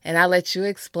 And I'll let you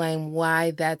explain why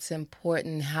that's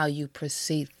important, how you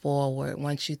proceed forward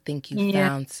once you think you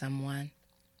found someone.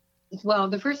 Well,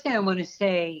 the first thing I want to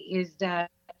say is that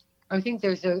I think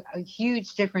there's a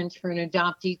huge difference for an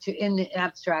adoptee to, in the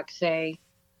abstract, say,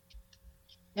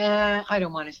 I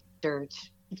don't want to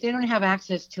search. If they don't have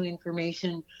access to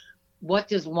information, what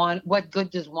good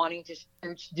does wanting to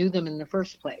search do them in the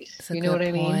first place? You know what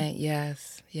I mean?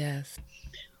 Yes, yes.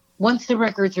 Once the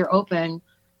records are open,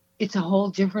 it's a whole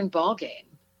different ballgame,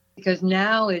 because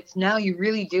now you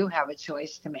really do have a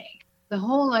choice to make. The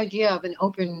whole idea of an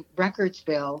open records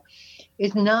bill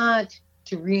is not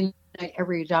to reunite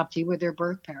every adoptee with their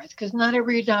birth parents, because not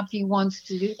every adoptee wants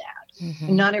to do that. Mm-hmm.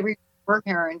 And not every birth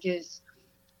parent is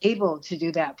able to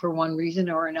do that for one reason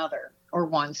or another, or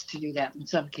wants to do that in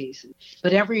some cases.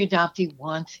 But every adoptee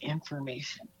wants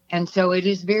information. And so it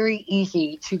is very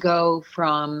easy to go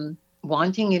from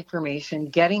wanting information,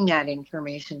 getting that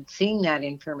information, seeing that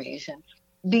information,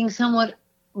 being somewhat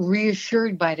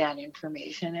reassured by that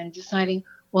information, and deciding,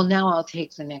 well, now I'll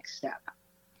take the next step.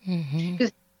 Mm-hmm. Because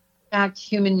in fact,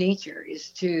 human nature is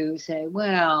to say,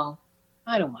 well,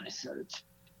 I don't want to search,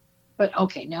 but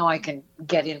okay, now I can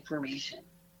get information.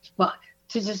 Well,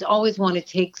 to just always want to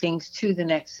take things to the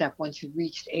next step once you've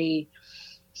reached a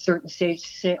certain stage, to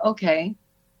say, okay,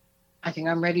 I think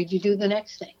I'm ready to do the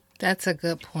next thing. That's a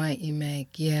good point you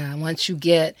make. Yeah. Once he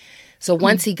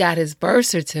got his birth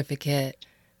certificate.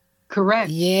 Correct.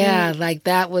 Yeah. Like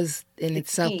that was in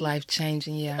itself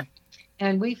life-changing. Yeah.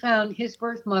 And we found his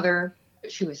birth mother.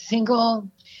 She was single.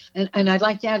 And I'd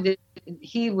like to add that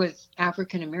he was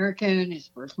African-American. His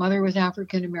birth mother was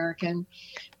African-American.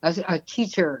 I was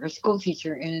a school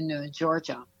teacher in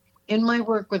Georgia. In my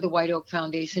work with the White Oak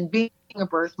Foundation, being a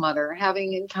birth mother,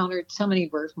 having encountered so many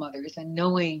birth mothers and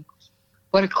knowing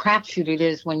what a crapshoot it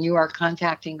is when you are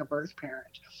contacting a birth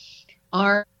parent.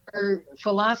 Our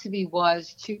philosophy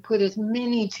was to put as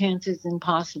many chances as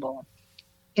possible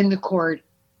in the court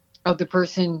of the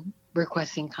person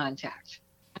requesting contact.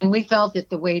 And we felt that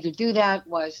the way to do that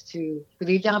was for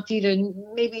the adoptee to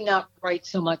maybe not write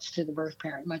so much to the birth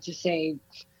parent, but just say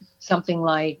something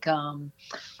like,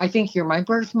 I think you're my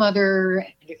birth mother.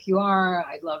 And if you are,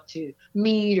 I'd love to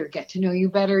meet or get to know you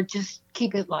better. Just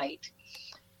keep it light.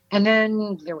 And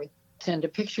then they would send a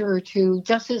picture or two,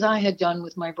 just as I had done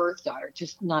with my birth daughter,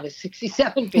 just not a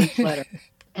 67-page letter.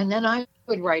 And then I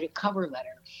would write a cover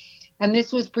letter. And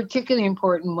this was particularly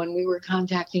important when we were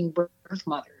contacting birth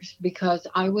mothers, because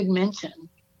I would mention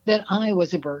that I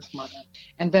was a birth mother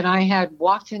and that I had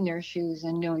walked in their shoes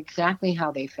and knew exactly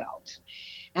how they felt.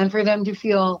 And for them to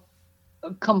feel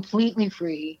completely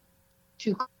free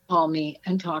to call me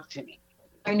and talk to me.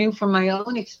 I knew from my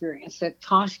own experience that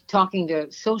talking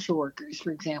to social workers,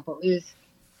 for example, is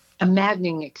a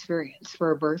maddening experience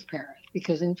for a birth parent,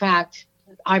 because in fact,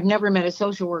 I've never met a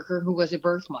social worker who was a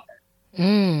birth mother.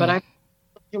 But I've met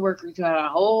social workers who had a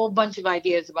whole bunch of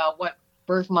ideas about what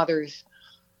birth mothers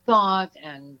thought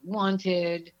and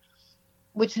wanted,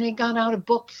 which they got out of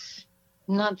books,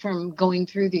 not from going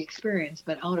through the experience,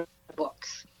 but out of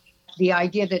books. The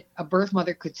idea that a birth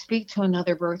mother could speak to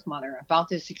another birth mother about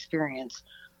this experience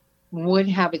would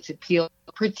have its appeal,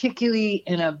 particularly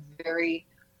in a very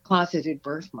closeted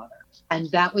birth mother. And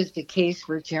that was the case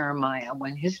for Jeremiah.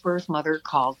 When his birth mother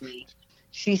called me,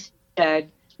 she said,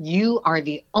 "You are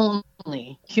the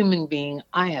only human being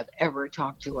I have ever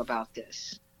talked to about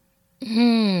this."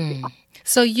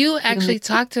 So you actually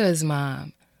talked to his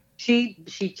mom? She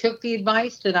took the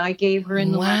advice that I gave her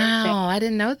in the letter. Wow, I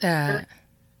didn't know that.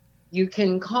 You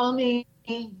can call me.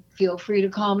 Feel free to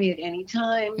call me at any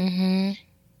time. Mm-hmm.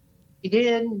 She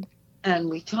did, and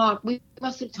we talked. We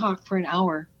must have talked for an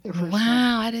hour.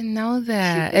 Wow, I didn't know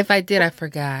that. If I did, I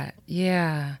forgot.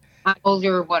 Yeah. I told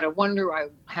her what a wonder. I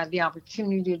had the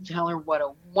opportunity to tell her what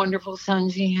a wonderful son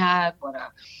she had, what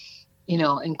a,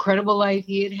 incredible life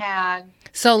he had had.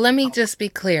 So let me just be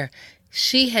clear.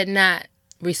 She had not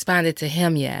responded to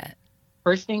him yet.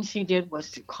 First thing she did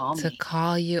was to call me. To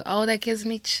call you. Oh, that gives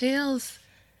me chills.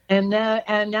 And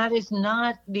that is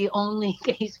not the only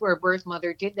case where a birth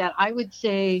mother did that. I would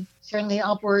say certainly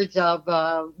upwards of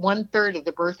 1/3 of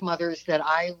the birth mothers that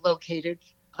I located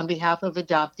on behalf of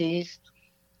adoptees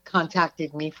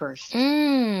contacted me first.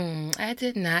 I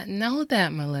did not know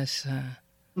that, Melissa.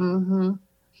 Mm-hmm.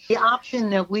 The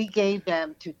option that we gave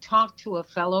them to talk to a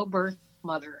fellow birth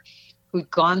mother who'd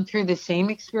gone through the same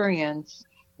experience,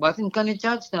 wasn't going to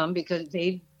judge them because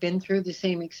they'd been through the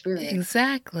same experience.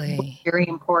 Exactly. Very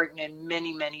important in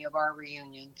many, many of our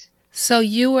reunions. So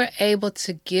you were able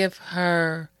to give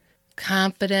her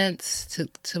confidence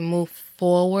to move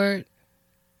forward?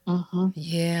 Mm-hmm.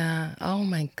 Yeah. Oh,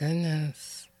 my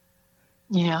goodness.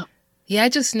 Yeah. Yeah, I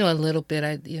just knew a little bit,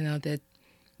 that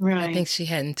right. I think she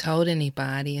hadn't told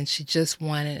anybody, and she just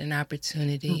wanted an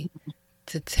opportunity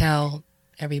to tell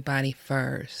everybody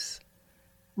first.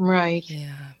 Right.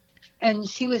 Yeah. And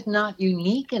she was not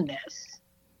unique in this.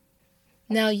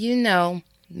 Now,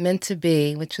 Meant to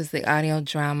Be, which was the audio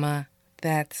drama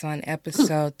that's on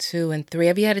episode 2 and 3.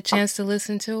 Have you had a chance to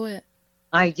listen to it?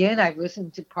 I did. I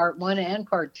listened to part 1 and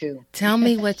part 2. Tell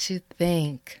me what you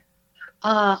think.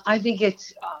 I think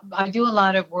I do a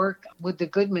lot of work with the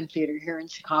Goodman Theater here in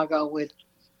Chicago with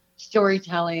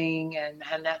storytelling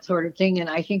and that sort of thing. And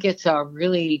I think it's a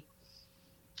really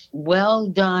well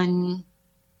done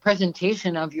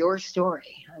presentation of your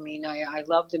story. I mean, I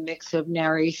love the mix of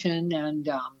narration and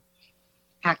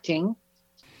acting.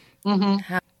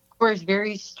 Mm-hmm. Of course,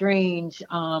 very strange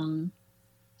to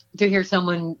hear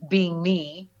someone being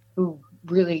me who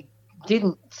really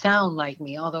didn't sound like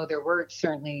me, although their words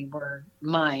certainly were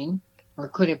mine or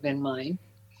could have been mine.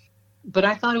 But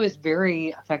I thought it was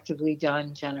very effectively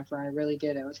done, Jennifer. I really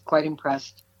did. I was quite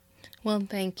impressed. Well,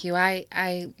 thank you. I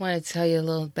want to tell you a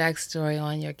little backstory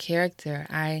on your character.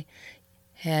 I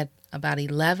had about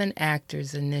 11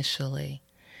 actors initially,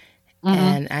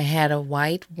 and I had a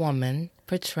white woman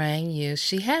portraying you.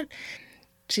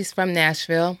 She's from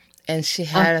Nashville, and she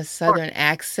had a Southern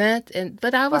accent,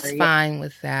 but I was fine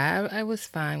with that. I was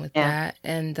fine with that,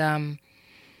 and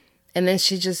then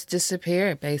she just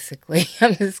disappeared. Basically,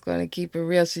 I'm just going to keep it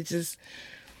real. She just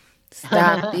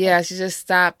stopped. Yeah, she just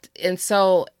stopped, and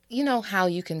so. You know how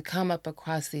you can come up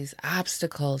across these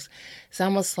obstacles. It's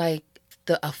almost like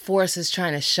a force is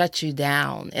trying to shut you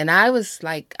down. And I was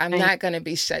like, I'm not going to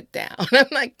be shut down. I'm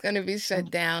not going to be shut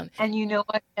down. And you know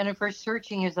what, Jennifer,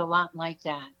 searching is a lot like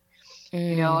that.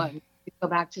 Go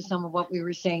back to some of what we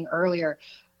were saying earlier.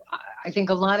 I think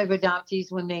a lot of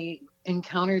adoptees, when they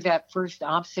encounter that first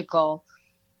obstacle,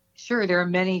 sure, there are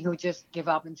many who just give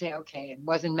up and say, okay, it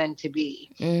wasn't meant to be.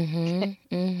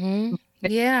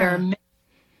 Yeah.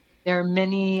 There are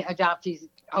many adoptees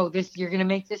oh, you're going to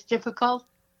make this difficult?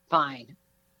 Fine.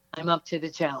 I'm up to the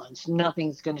challenge.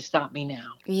 Nothing's going to stop me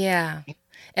now. Yeah.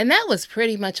 And that was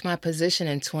pretty much my position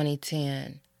in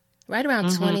 2010. Right around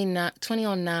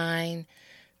 2009,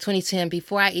 2010,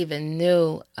 before I even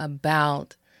knew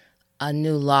about a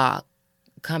new law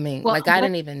coming. Well, like, I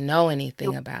didn't even know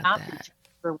anything about adopted, that.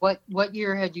 For what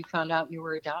year had you found out you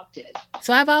were adopted?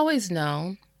 So I've always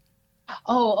known.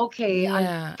 Oh, okay.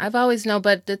 Yeah, I've always known.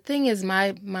 But the thing is,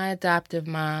 my adoptive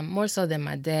mom, more so than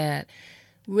my dad,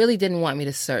 really didn't want me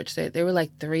to search. There were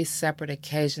like 3 separate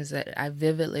occasions that I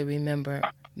vividly remember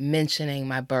mentioning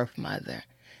my birth mother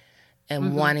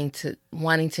and wanting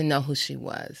to know who she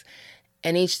was.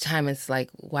 And each time it's like,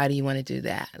 why do you want to do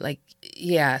that? Like,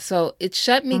 yeah. So it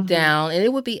shut me down. And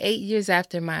it would be 8 years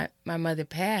after my mother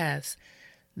passed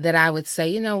that I would say,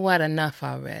 you know what, enough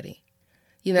already.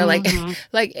 You know,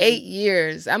 like 8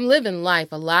 years. I'm living life.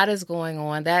 A lot is going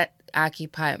on. That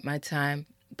occupied my time.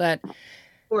 But of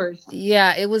course.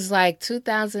 Yeah, it was like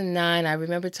 2009. I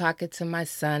remember talking to my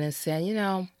son and saying, you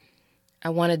know, I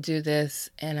want to do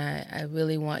this and I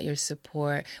really want your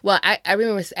support. Well, I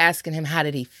remember asking him how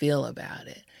did he feel about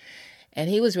it. And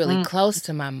he was really close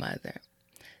to my mother.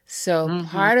 So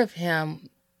part of him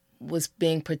was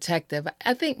being protective.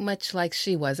 I think much like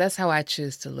she was. That's how I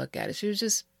choose to look at it. She was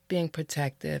just being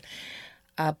protective.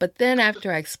 But then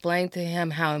after I explained to him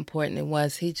how important it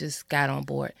was, he just got on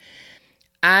board.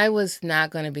 I was not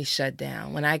going to be shut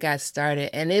down when I got started.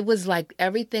 And it was like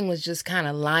everything was just kind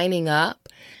of lining up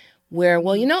where,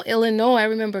 well, you know, Illinois, I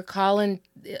remember calling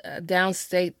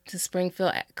downstate to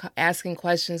Springfield asking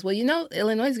questions. Well, you know,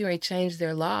 Illinois is going to change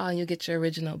their law and you get your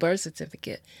original birth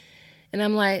certificate. And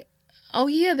I'm like, oh,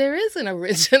 yeah, there is an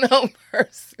original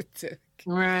birth certificate.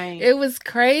 Right. It was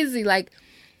crazy. Like,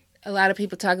 a lot of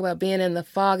people talk about being in the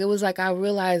fog. It was like I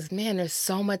realized, man, there's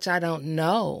so much I don't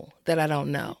know that I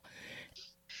don't know.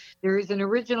 There is an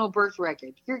original birth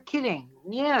record. You're kidding.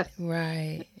 Yes.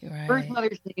 Right. Birth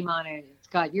mother's name on it. It's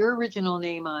got your original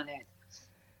name on it.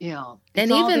 You know.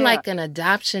 And even like an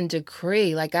adoption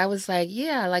decree. Like I was like,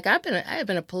 yeah, like I have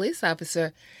been a police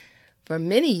officer for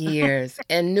many years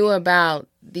and knew about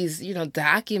these, you know,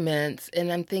 documents.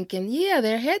 And I'm thinking, yeah,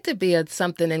 there had to be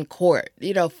something in court,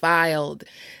 you know, filed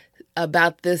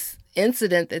about this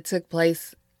incident that took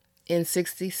place in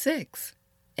 66.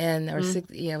 And it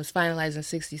was finalized in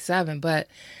 67. But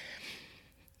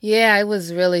yeah, it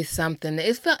was really something.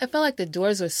 It felt like the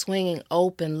doors were swinging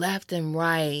open left and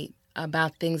right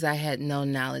about things I had no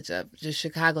knowledge of. The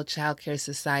Chicago Child Care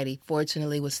Society,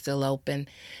 fortunately, was still open,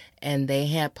 and they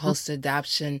had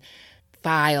post-adoption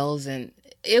files, and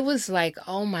it was like,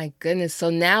 oh my goodness.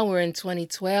 So now we're in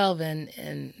 2012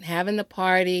 and having the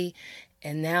party,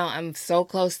 and now I'm so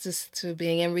close to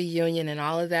being in reunion, and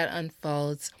all of that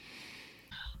unfolds.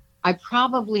 I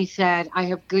probably said I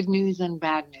have good news and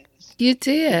bad news. You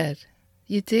did.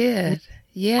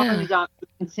 Yeah. The doctor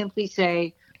can simply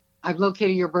say, I've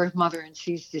located your birth mother and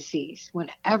she's deceased.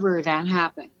 Whenever that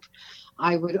happened,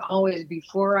 I would always,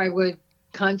 before I would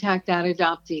contact that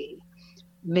adoptee,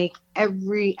 make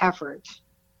every effort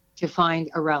to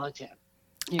find a relative.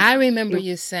 You know, I remember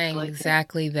you saying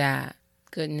exactly that.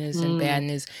 Good news and bad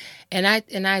news. And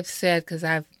I've said, because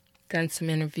I've done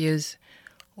some interviews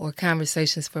or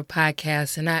conversations for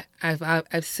podcasts, and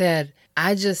I've said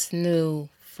I just knew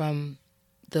from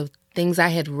the things I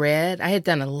had read. I had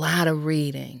done a lot of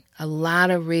reading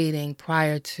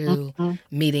prior to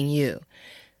meeting you.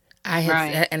 I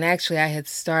had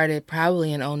started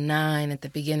probably in 2009 at the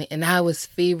beginning, and I was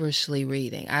feverishly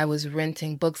reading. I was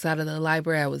renting books out of the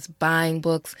library. I was buying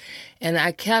books, and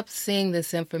I kept seeing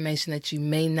this information that you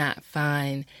may not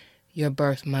find your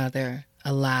birth mother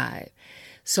alive.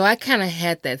 So I kind of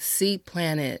had that seed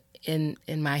planted in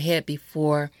my head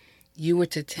before you were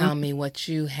to tell me what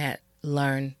you had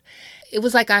learned. It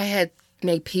was like I had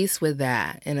made peace with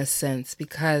that in a sense,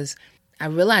 because I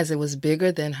realized it was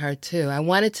bigger than her too. I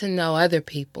wanted to know other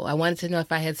people. I wanted to know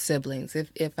if I had siblings,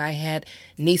 if I had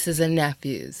nieces and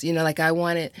nephews. You know, like I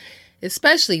wanted,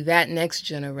 especially that next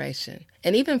generation,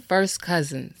 and even first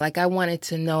cousins. Like I wanted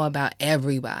to know about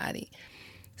everybody.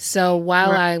 So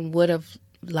while I would have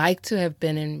liked to have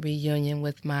been in reunion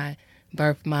with my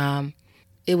birth mom,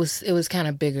 it was kind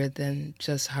of bigger than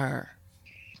just her.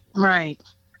 Right.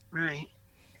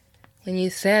 When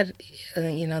you said,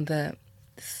 the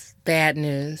bad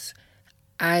news,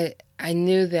 I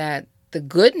knew that the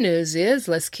good news is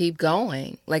let's keep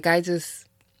going. Like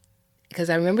because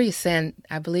I remember you saying,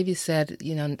 I believe you said,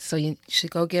 so you should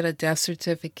go get a death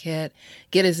certificate,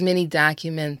 get as many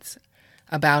documents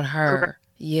about her. Correct.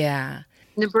 Yeah.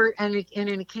 And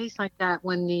in a case like that,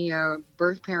 when the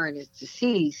birth parent is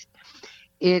deceased,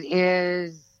 it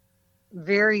is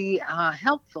very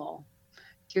helpful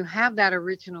to have that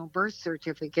original birth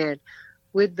certificate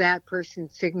with that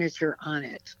person's signature on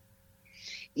it.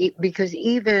 Because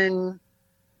even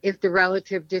if the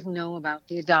relative didn't know about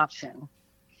the adoption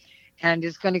and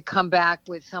is going to come back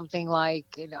with something like,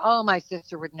 oh, my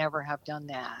sister would never have done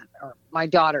that, or my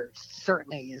daughter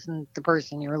certainly isn't the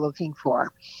person you're looking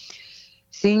for,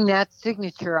 seeing that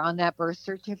signature on that birth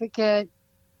certificate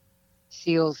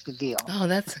seals the deal. Oh,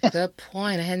 that's a good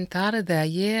point. I hadn't thought of that.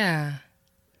 Yeah.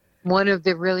 One of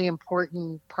the really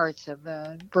important parts of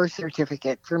the birth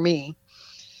certificate for me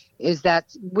is that,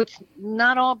 which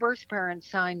not all birth parents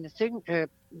sign the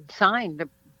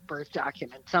birth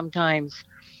document. Sometimes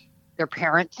their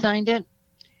parents signed it.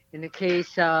 In the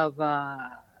case of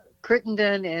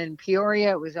Crittenden and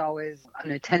Peoria, it was always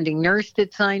an attending nurse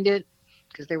that signed it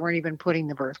because they weren't even putting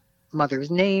the birth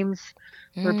mother's names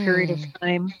for a period of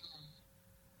time.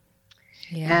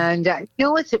 Yeah. And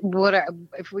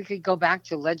if we could go back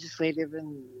to legislative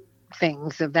and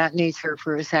things of that nature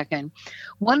for a second,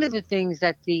 one of the things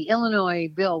that the Illinois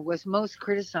bill was most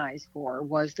criticized for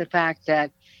was the fact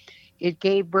that it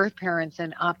gave birth parents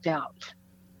an opt-out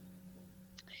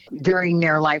during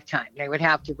their lifetime. They would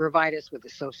have to provide us with a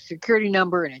social security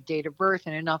number and a date of birth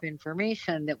and enough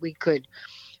information that we could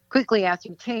quickly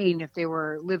ascertain if they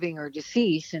were living or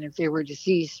deceased, and if they were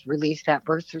deceased, release that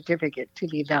birth certificate to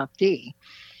the adoptee,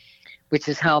 which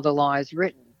is how the law is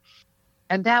written.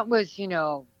 And that was,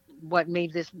 what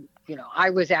made this, I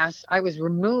was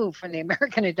removed from the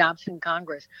American Adoption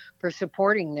Congress for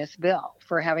supporting this bill,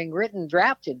 for having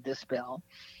drafted this bill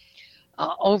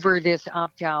over this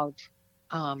opt-out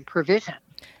provision.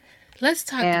 Let's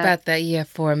talk about that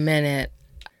for a minute.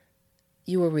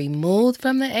 You were removed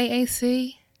from the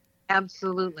AAC?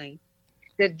 Absolutely.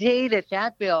 The day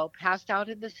that bill passed out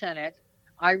of the Senate,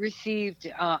 I received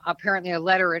apparently a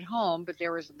letter at home, but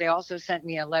they also sent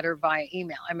me a letter via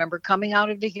email. I remember coming out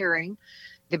of the hearing.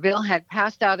 The bill had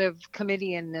passed out of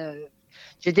committee in the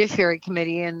Judiciary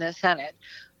Committee in the Senate,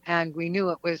 and we knew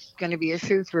it was going to be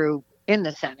issued through in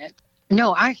the Senate.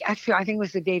 No, I think it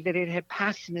was the day that it had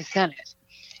passed in the Senate.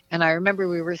 And I remember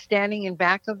we were standing in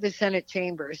back of the Senate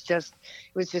chambers. It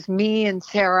was just me and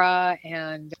Sarah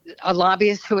and a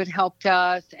lobbyist who had helped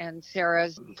us, and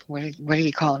Sarah's, what did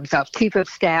he call himself? Chief of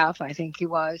staff, I think he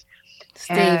was.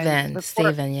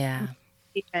 Steven, yeah.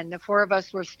 And the four of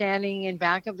us were standing in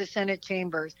back of the Senate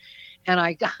chambers, and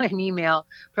I got an email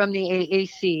from the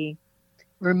AAC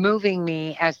removing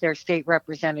me as their state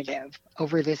representative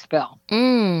over this bill.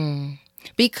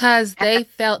 Because they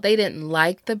felt they didn't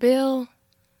like the bill?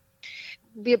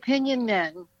 The opinion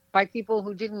then, by people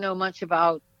who didn't know much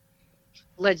about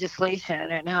legislation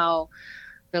and how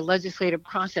the legislative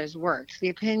process works, the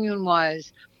opinion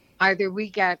was either we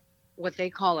get what they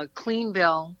call a clean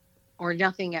bill or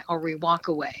nothing, or we walk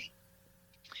away.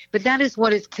 But that is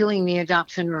what is killing the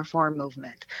adoption reform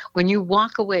movement. When you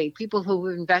walk away, people who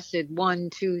have invested 1,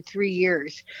 2, 3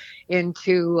 years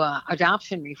into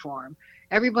adoption reform,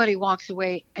 everybody walks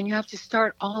away and you have to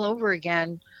start all over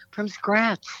again from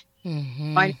scratch.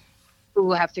 Mm-hmm.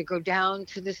 Who have to go down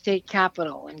to the state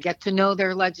capitol and get to know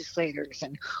their legislators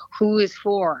and who is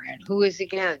for and who is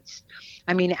against.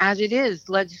 I mean, as it is,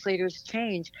 legislators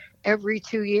change every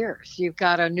 2 years. You've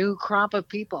got a new crop of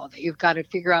people that you've got to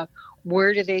figure out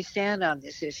where do they stand on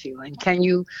this issue and can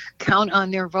you count on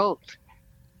their vote?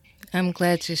 I'm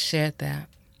glad you shared that.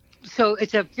 So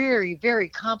it's a very, very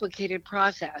complicated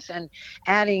process, and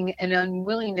adding an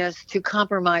unwillingness to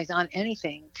compromise on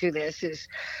anything to this is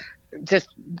just,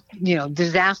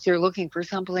 disaster looking for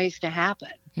someplace to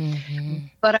happen. Mm-hmm.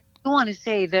 But I do want to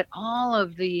say that all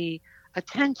of the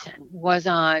attention was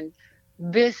on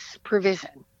this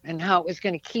provision and how it was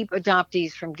going to keep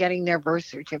adoptees from getting their birth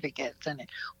certificates, and it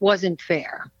wasn't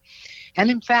fair. And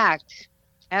in fact,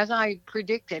 as I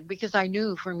predicted, because I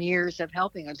knew from years of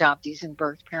helping adoptees and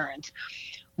birth parents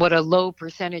what a low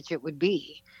percentage it would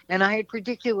be, and I had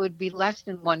predicted it would be less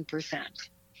than 1%.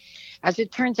 As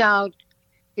it turns out,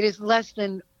 it is less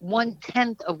than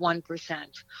 1/10 of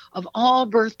 1% of all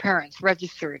birth parents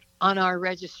registered on our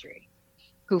registry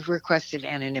who've requested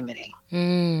anonymity.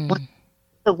 1%.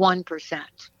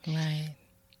 Right. On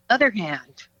the other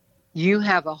hand, you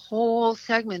have a whole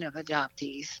segment of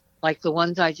adoptees, like the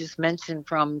ones I just mentioned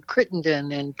from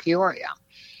Crittenden and Peoria.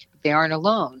 They aren't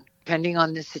alone. Depending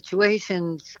on the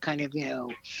situations, kind of,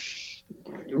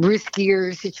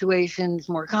 riskier situations,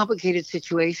 more complicated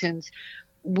situations,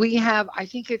 we have,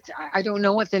 I don't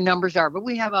know what the numbers are, but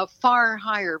we have a far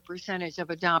higher percentage of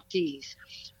adoptees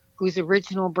whose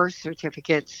original birth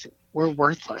certificates were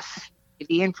worthless.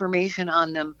 The information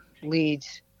on them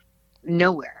leads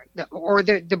nowhere.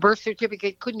 the birth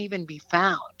certificate couldn't even be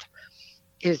found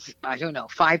is, I don't know,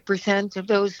 5% of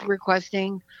those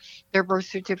requesting their birth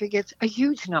certificates, a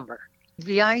huge number.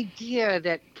 The idea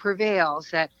that prevails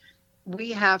that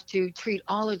we have to treat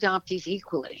all adoptees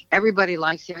equally. Everybody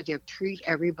likes the idea of treat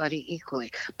everybody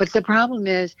equally. But the problem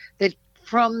is that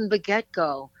from the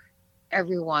get-go,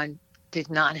 everyone did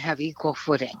not have equal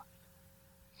footing.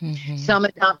 Mm-hmm. Some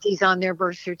adoptees on their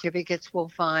birth certificates will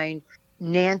find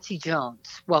Nancy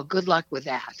Jones. Well, good luck with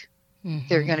that. Mm-hmm.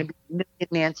 There are going to be a million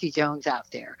Nancy Jones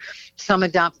out there. Some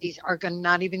adoptees are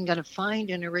not even going to find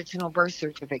an original birth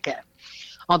certificate.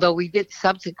 Although we did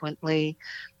subsequently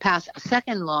pass a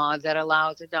second law that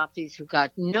allows adoptees who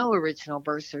got no original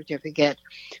birth certificate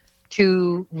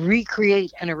to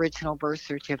recreate an original birth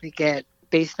certificate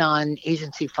based on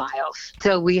agency files.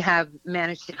 So we have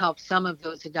managed to help some of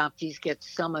those adoptees get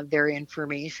some of their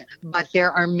information. But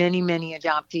there are many, many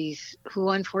adoptees who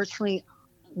unfortunately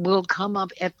will come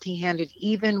up empty-handed,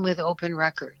 even with open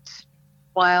records.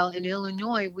 While in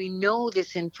Illinois, we know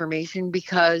this information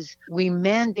because we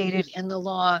mandated in the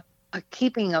law a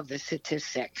keeping of the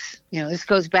statistics. This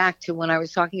goes back to when I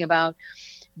was talking about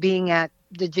being at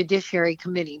the Judiciary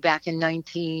Committee back in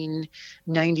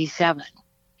 1997.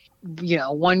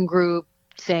 One group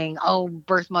saying, oh,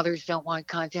 birth mothers don't want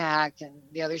contact, and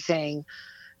the other saying,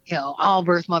 all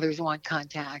birth mothers want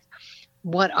contact.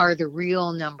 What are the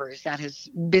real numbers? That has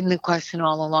been the question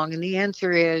all along. And the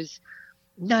answer is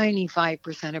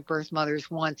 95% of birth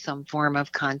mothers want some form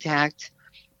of contact.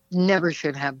 Never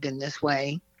should have been this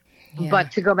way. Yeah.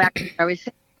 But to go back to what I was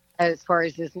saying, as far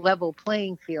as this level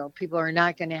playing field, people are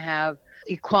not going to have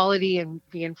equality in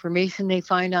the information they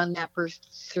find on that birth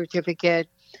certificate.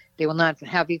 They will not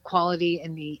have equality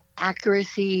in the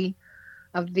accuracy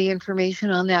of the information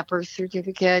on that birth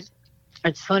certificate.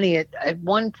 It's funny, at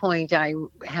one point I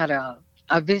had a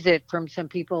visit from some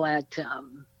people at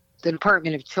the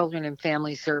Department of Children and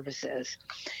Family Services.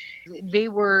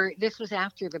 This was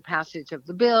after the passage of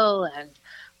the bill, and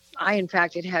I, in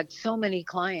fact, had so many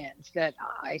clients that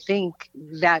I think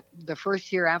that the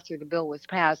first year after the bill was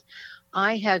passed,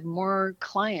 I had more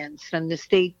clients than the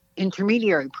state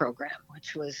intermediary program,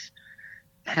 which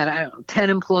had 10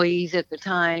 employees at the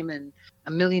time and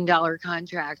 $1 million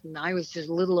contract, and I was just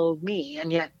little old me.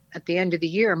 And yet at the end of the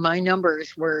year, my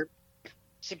numbers were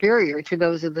superior to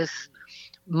those of this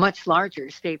much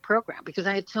larger state program, because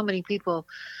I had so many people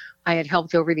I had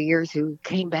helped over the years who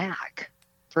came back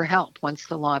for help once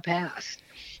the law passed.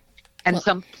 And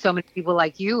so many people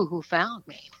like you who found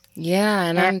me. Yeah,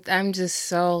 and I'm just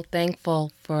so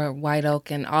thankful for White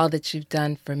Oak and all that you've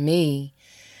done for me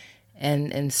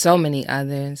and so many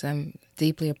others. I'm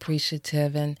deeply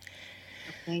appreciative, and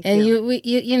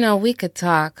we could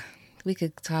talk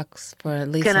for at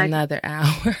least another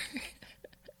hour.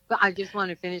 But I just want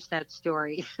to finish that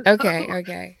story.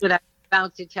 Okay. That I'm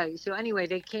about to tell you. So anyway,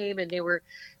 they came and they were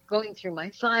going through my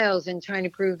files and trying to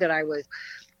prove that I was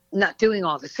not doing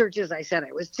all the searches I said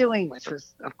I was doing, which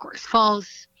was, of course,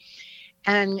 false.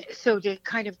 And so to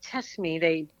kind of test me,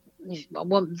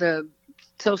 the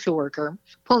social worker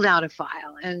pulled out a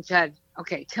file and said,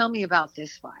 okay, tell me about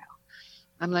this file.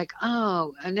 I'm like,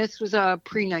 oh, and this was a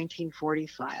pre-1940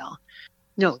 file.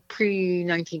 No,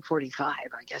 pre-1945. I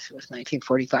guess it was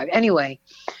 1945. Anyway,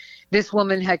 this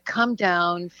woman had come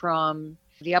down from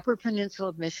the Upper Peninsula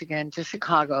of Michigan to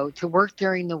Chicago to work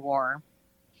during the war,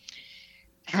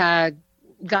 had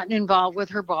gotten involved with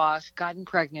her boss, gotten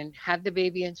pregnant, had the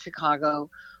baby in Chicago,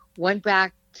 went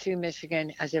back to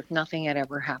Michigan as if nothing had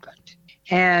ever happened.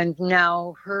 And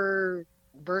now her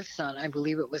birth son, I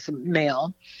believe it was a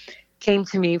male, came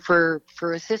to me for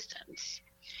assistance.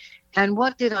 And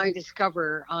what did I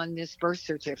discover on this birth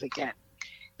certificate?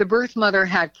 The birth mother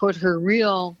had put her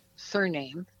real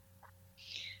surname,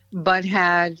 but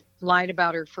had lied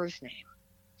about her first name.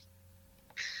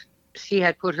 She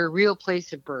had put her real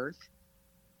place of birth,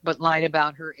 but lied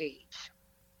about her age.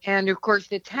 And of course,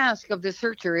 the task of the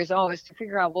searcher is always to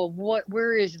figure out, well,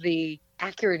 where is the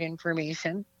accurate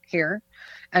information here,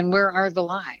 and where are the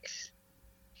lies?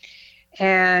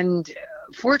 And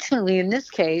fortunately, in this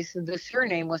case, the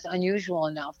surname was unusual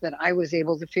enough that I was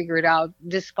able to figure it out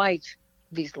despite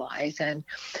these lies, and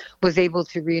was able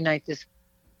to reunite this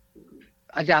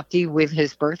adoptee with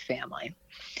his birth family.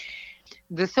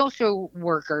 The social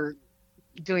worker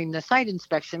doing the site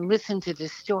inspection listened to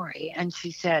this story, and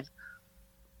she said,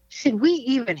 should we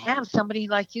even have somebody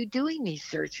like you doing these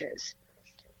searches?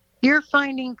 You're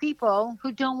finding people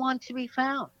who don't want to be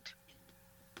found,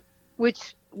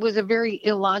 which was a very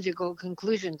illogical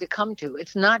conclusion to come to.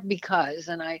 It's not because,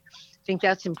 and I think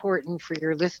that's important for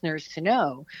your listeners to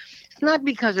know, it's not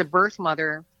because a birth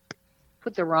mother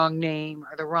put the wrong name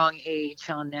or the wrong age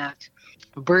on that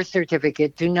birth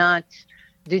certificate. Do not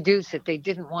deduce that they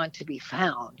didn't want to be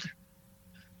found.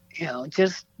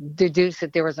 Just deduce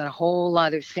that there was a whole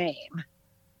lot of shame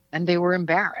and they were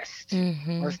embarrassed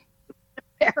or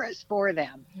embarrassed for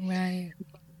them. Right.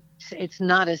 It's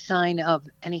not a sign of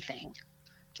anything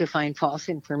to find false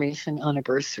information on a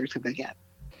birth certificate.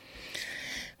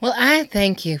 Well, I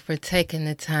thank you for taking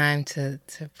the time to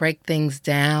break things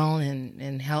down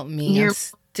and help me. I'm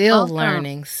still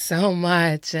learning so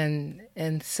much.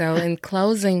 And so in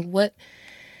closing, what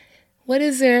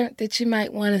is there that you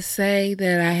might want to say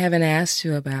that I haven't asked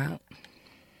you about?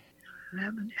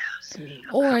 Haven't asked me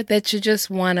about. Or that you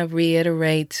just want to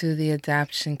reiterate to the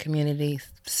adoption community,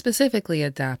 specifically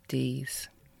adoptees?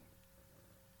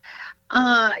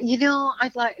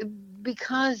 I'd like,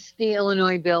 because the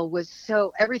Illinois bill was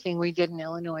everything we did in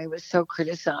Illinois was so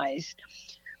criticized,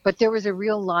 but there was a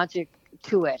real logic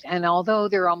to it. And although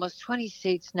there are almost 20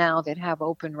 states now that have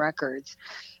open records,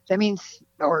 that means,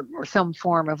 or some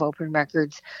form of open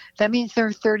records, that means there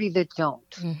are 30 that don't.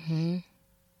 Mm-hmm.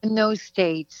 In those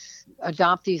states,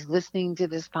 adoptees listening to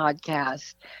this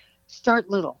podcast, start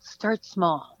little, start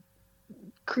small,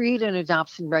 create an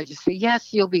adoption registry.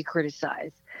 Yes, you'll be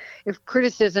criticized. If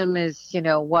criticism is,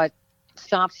 what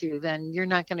stops you, then you're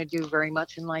not going to do very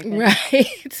much in life. Anyway. Right.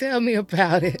 Tell me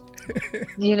about it.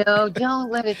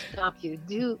 Don't let it stop you.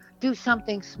 Do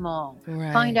something small.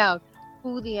 Right. Find out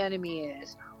who the enemy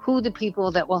is, who the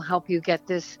people that will help you get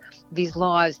these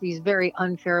laws, these very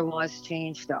unfair laws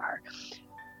changed are.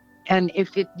 And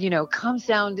if it, comes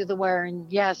down to the wire, and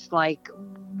yes, like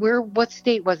what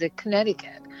state was it?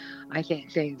 Connecticut. I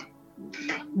think they,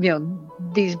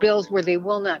 these bills where they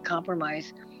will not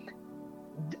compromise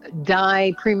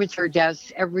premature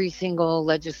deaths every single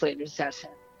legislative session.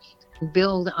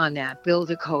 Build on that, build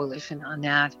a coalition on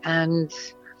that. And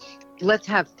let's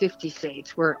have 50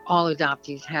 states where all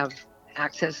adoptees have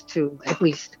access to at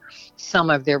least some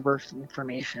of their birth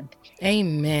information.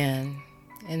 Amen.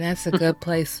 And that's a good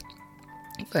place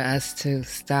for us to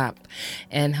stop.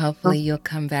 And hopefully you'll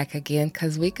come back again,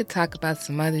 because we could talk about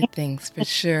some other things for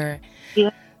sure. Yeah.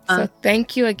 So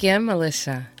thank you again,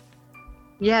 Melisha.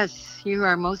 Yes, you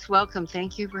are most welcome.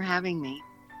 Thank you for having me.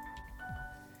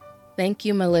 Thank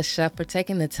you, Melisha, for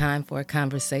taking the time for a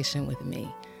conversation with me.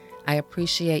 I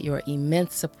appreciate your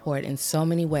immense support in so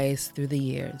many ways through the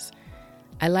years.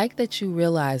 I like that you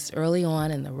realized early on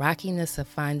in the rockiness of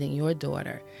finding your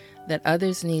daughter that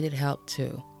others needed help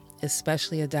too,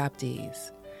 especially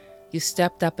adoptees. You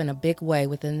stepped up in a big way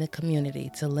within the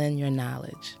community to lend your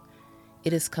knowledge.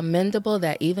 It is commendable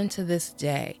that even to this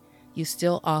day, you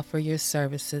still offer your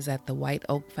services at the White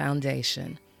Oak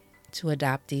Foundation to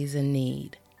adoptees in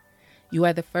need. You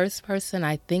are the first person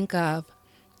I think of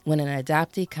when an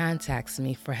adoptee contacts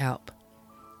me for help.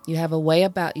 You have a way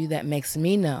about you that makes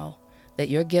me know that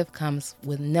your gift comes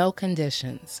with no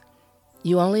conditions.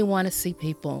 You only want to see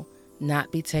people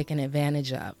not be taken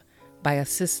advantage of by a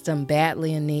system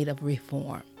badly in need of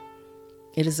reform.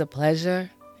 It is a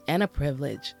pleasure and a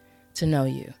privilege to know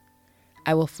you.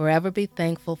 I will forever be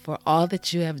thankful for all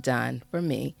that you have done for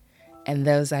me and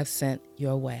those I've sent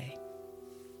your way.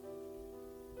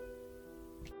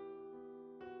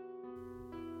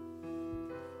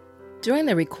 During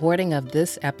the recording of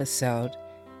this episode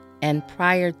and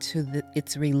prior to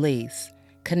its release,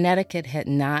 Connecticut had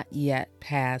not yet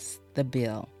passed the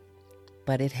bill,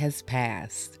 but it has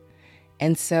passed.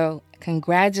 And so,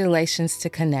 congratulations to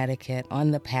Connecticut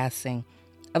on the passing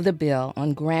of the bill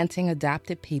on granting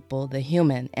adopted people the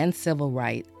human and civil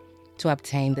right to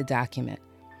obtain the document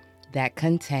that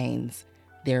contains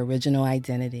their original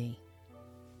identity.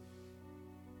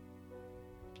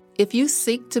 If you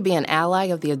seek to be an ally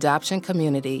of the adoption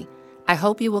community, I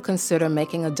hope you will consider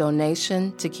making a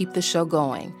donation to keep the show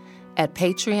going at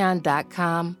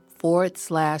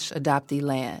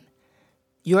patreon.com/adopteeland.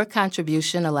 Your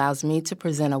contribution allows me to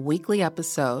present a weekly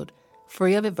episode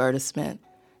free of advertisement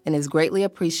and is greatly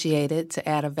appreciated to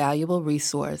add a valuable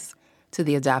resource to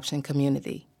the adoption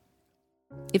community.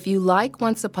 If you like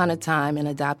Once Upon a Time in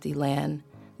Adoptee Land,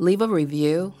 leave a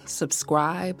review,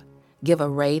 subscribe, give a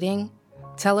rating,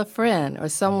 tell a friend or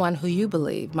someone who you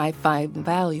believe might find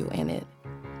value in it.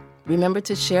 Remember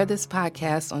to share this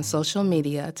podcast on social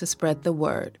media to spread the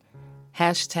word.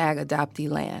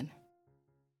 #AdopteeLand.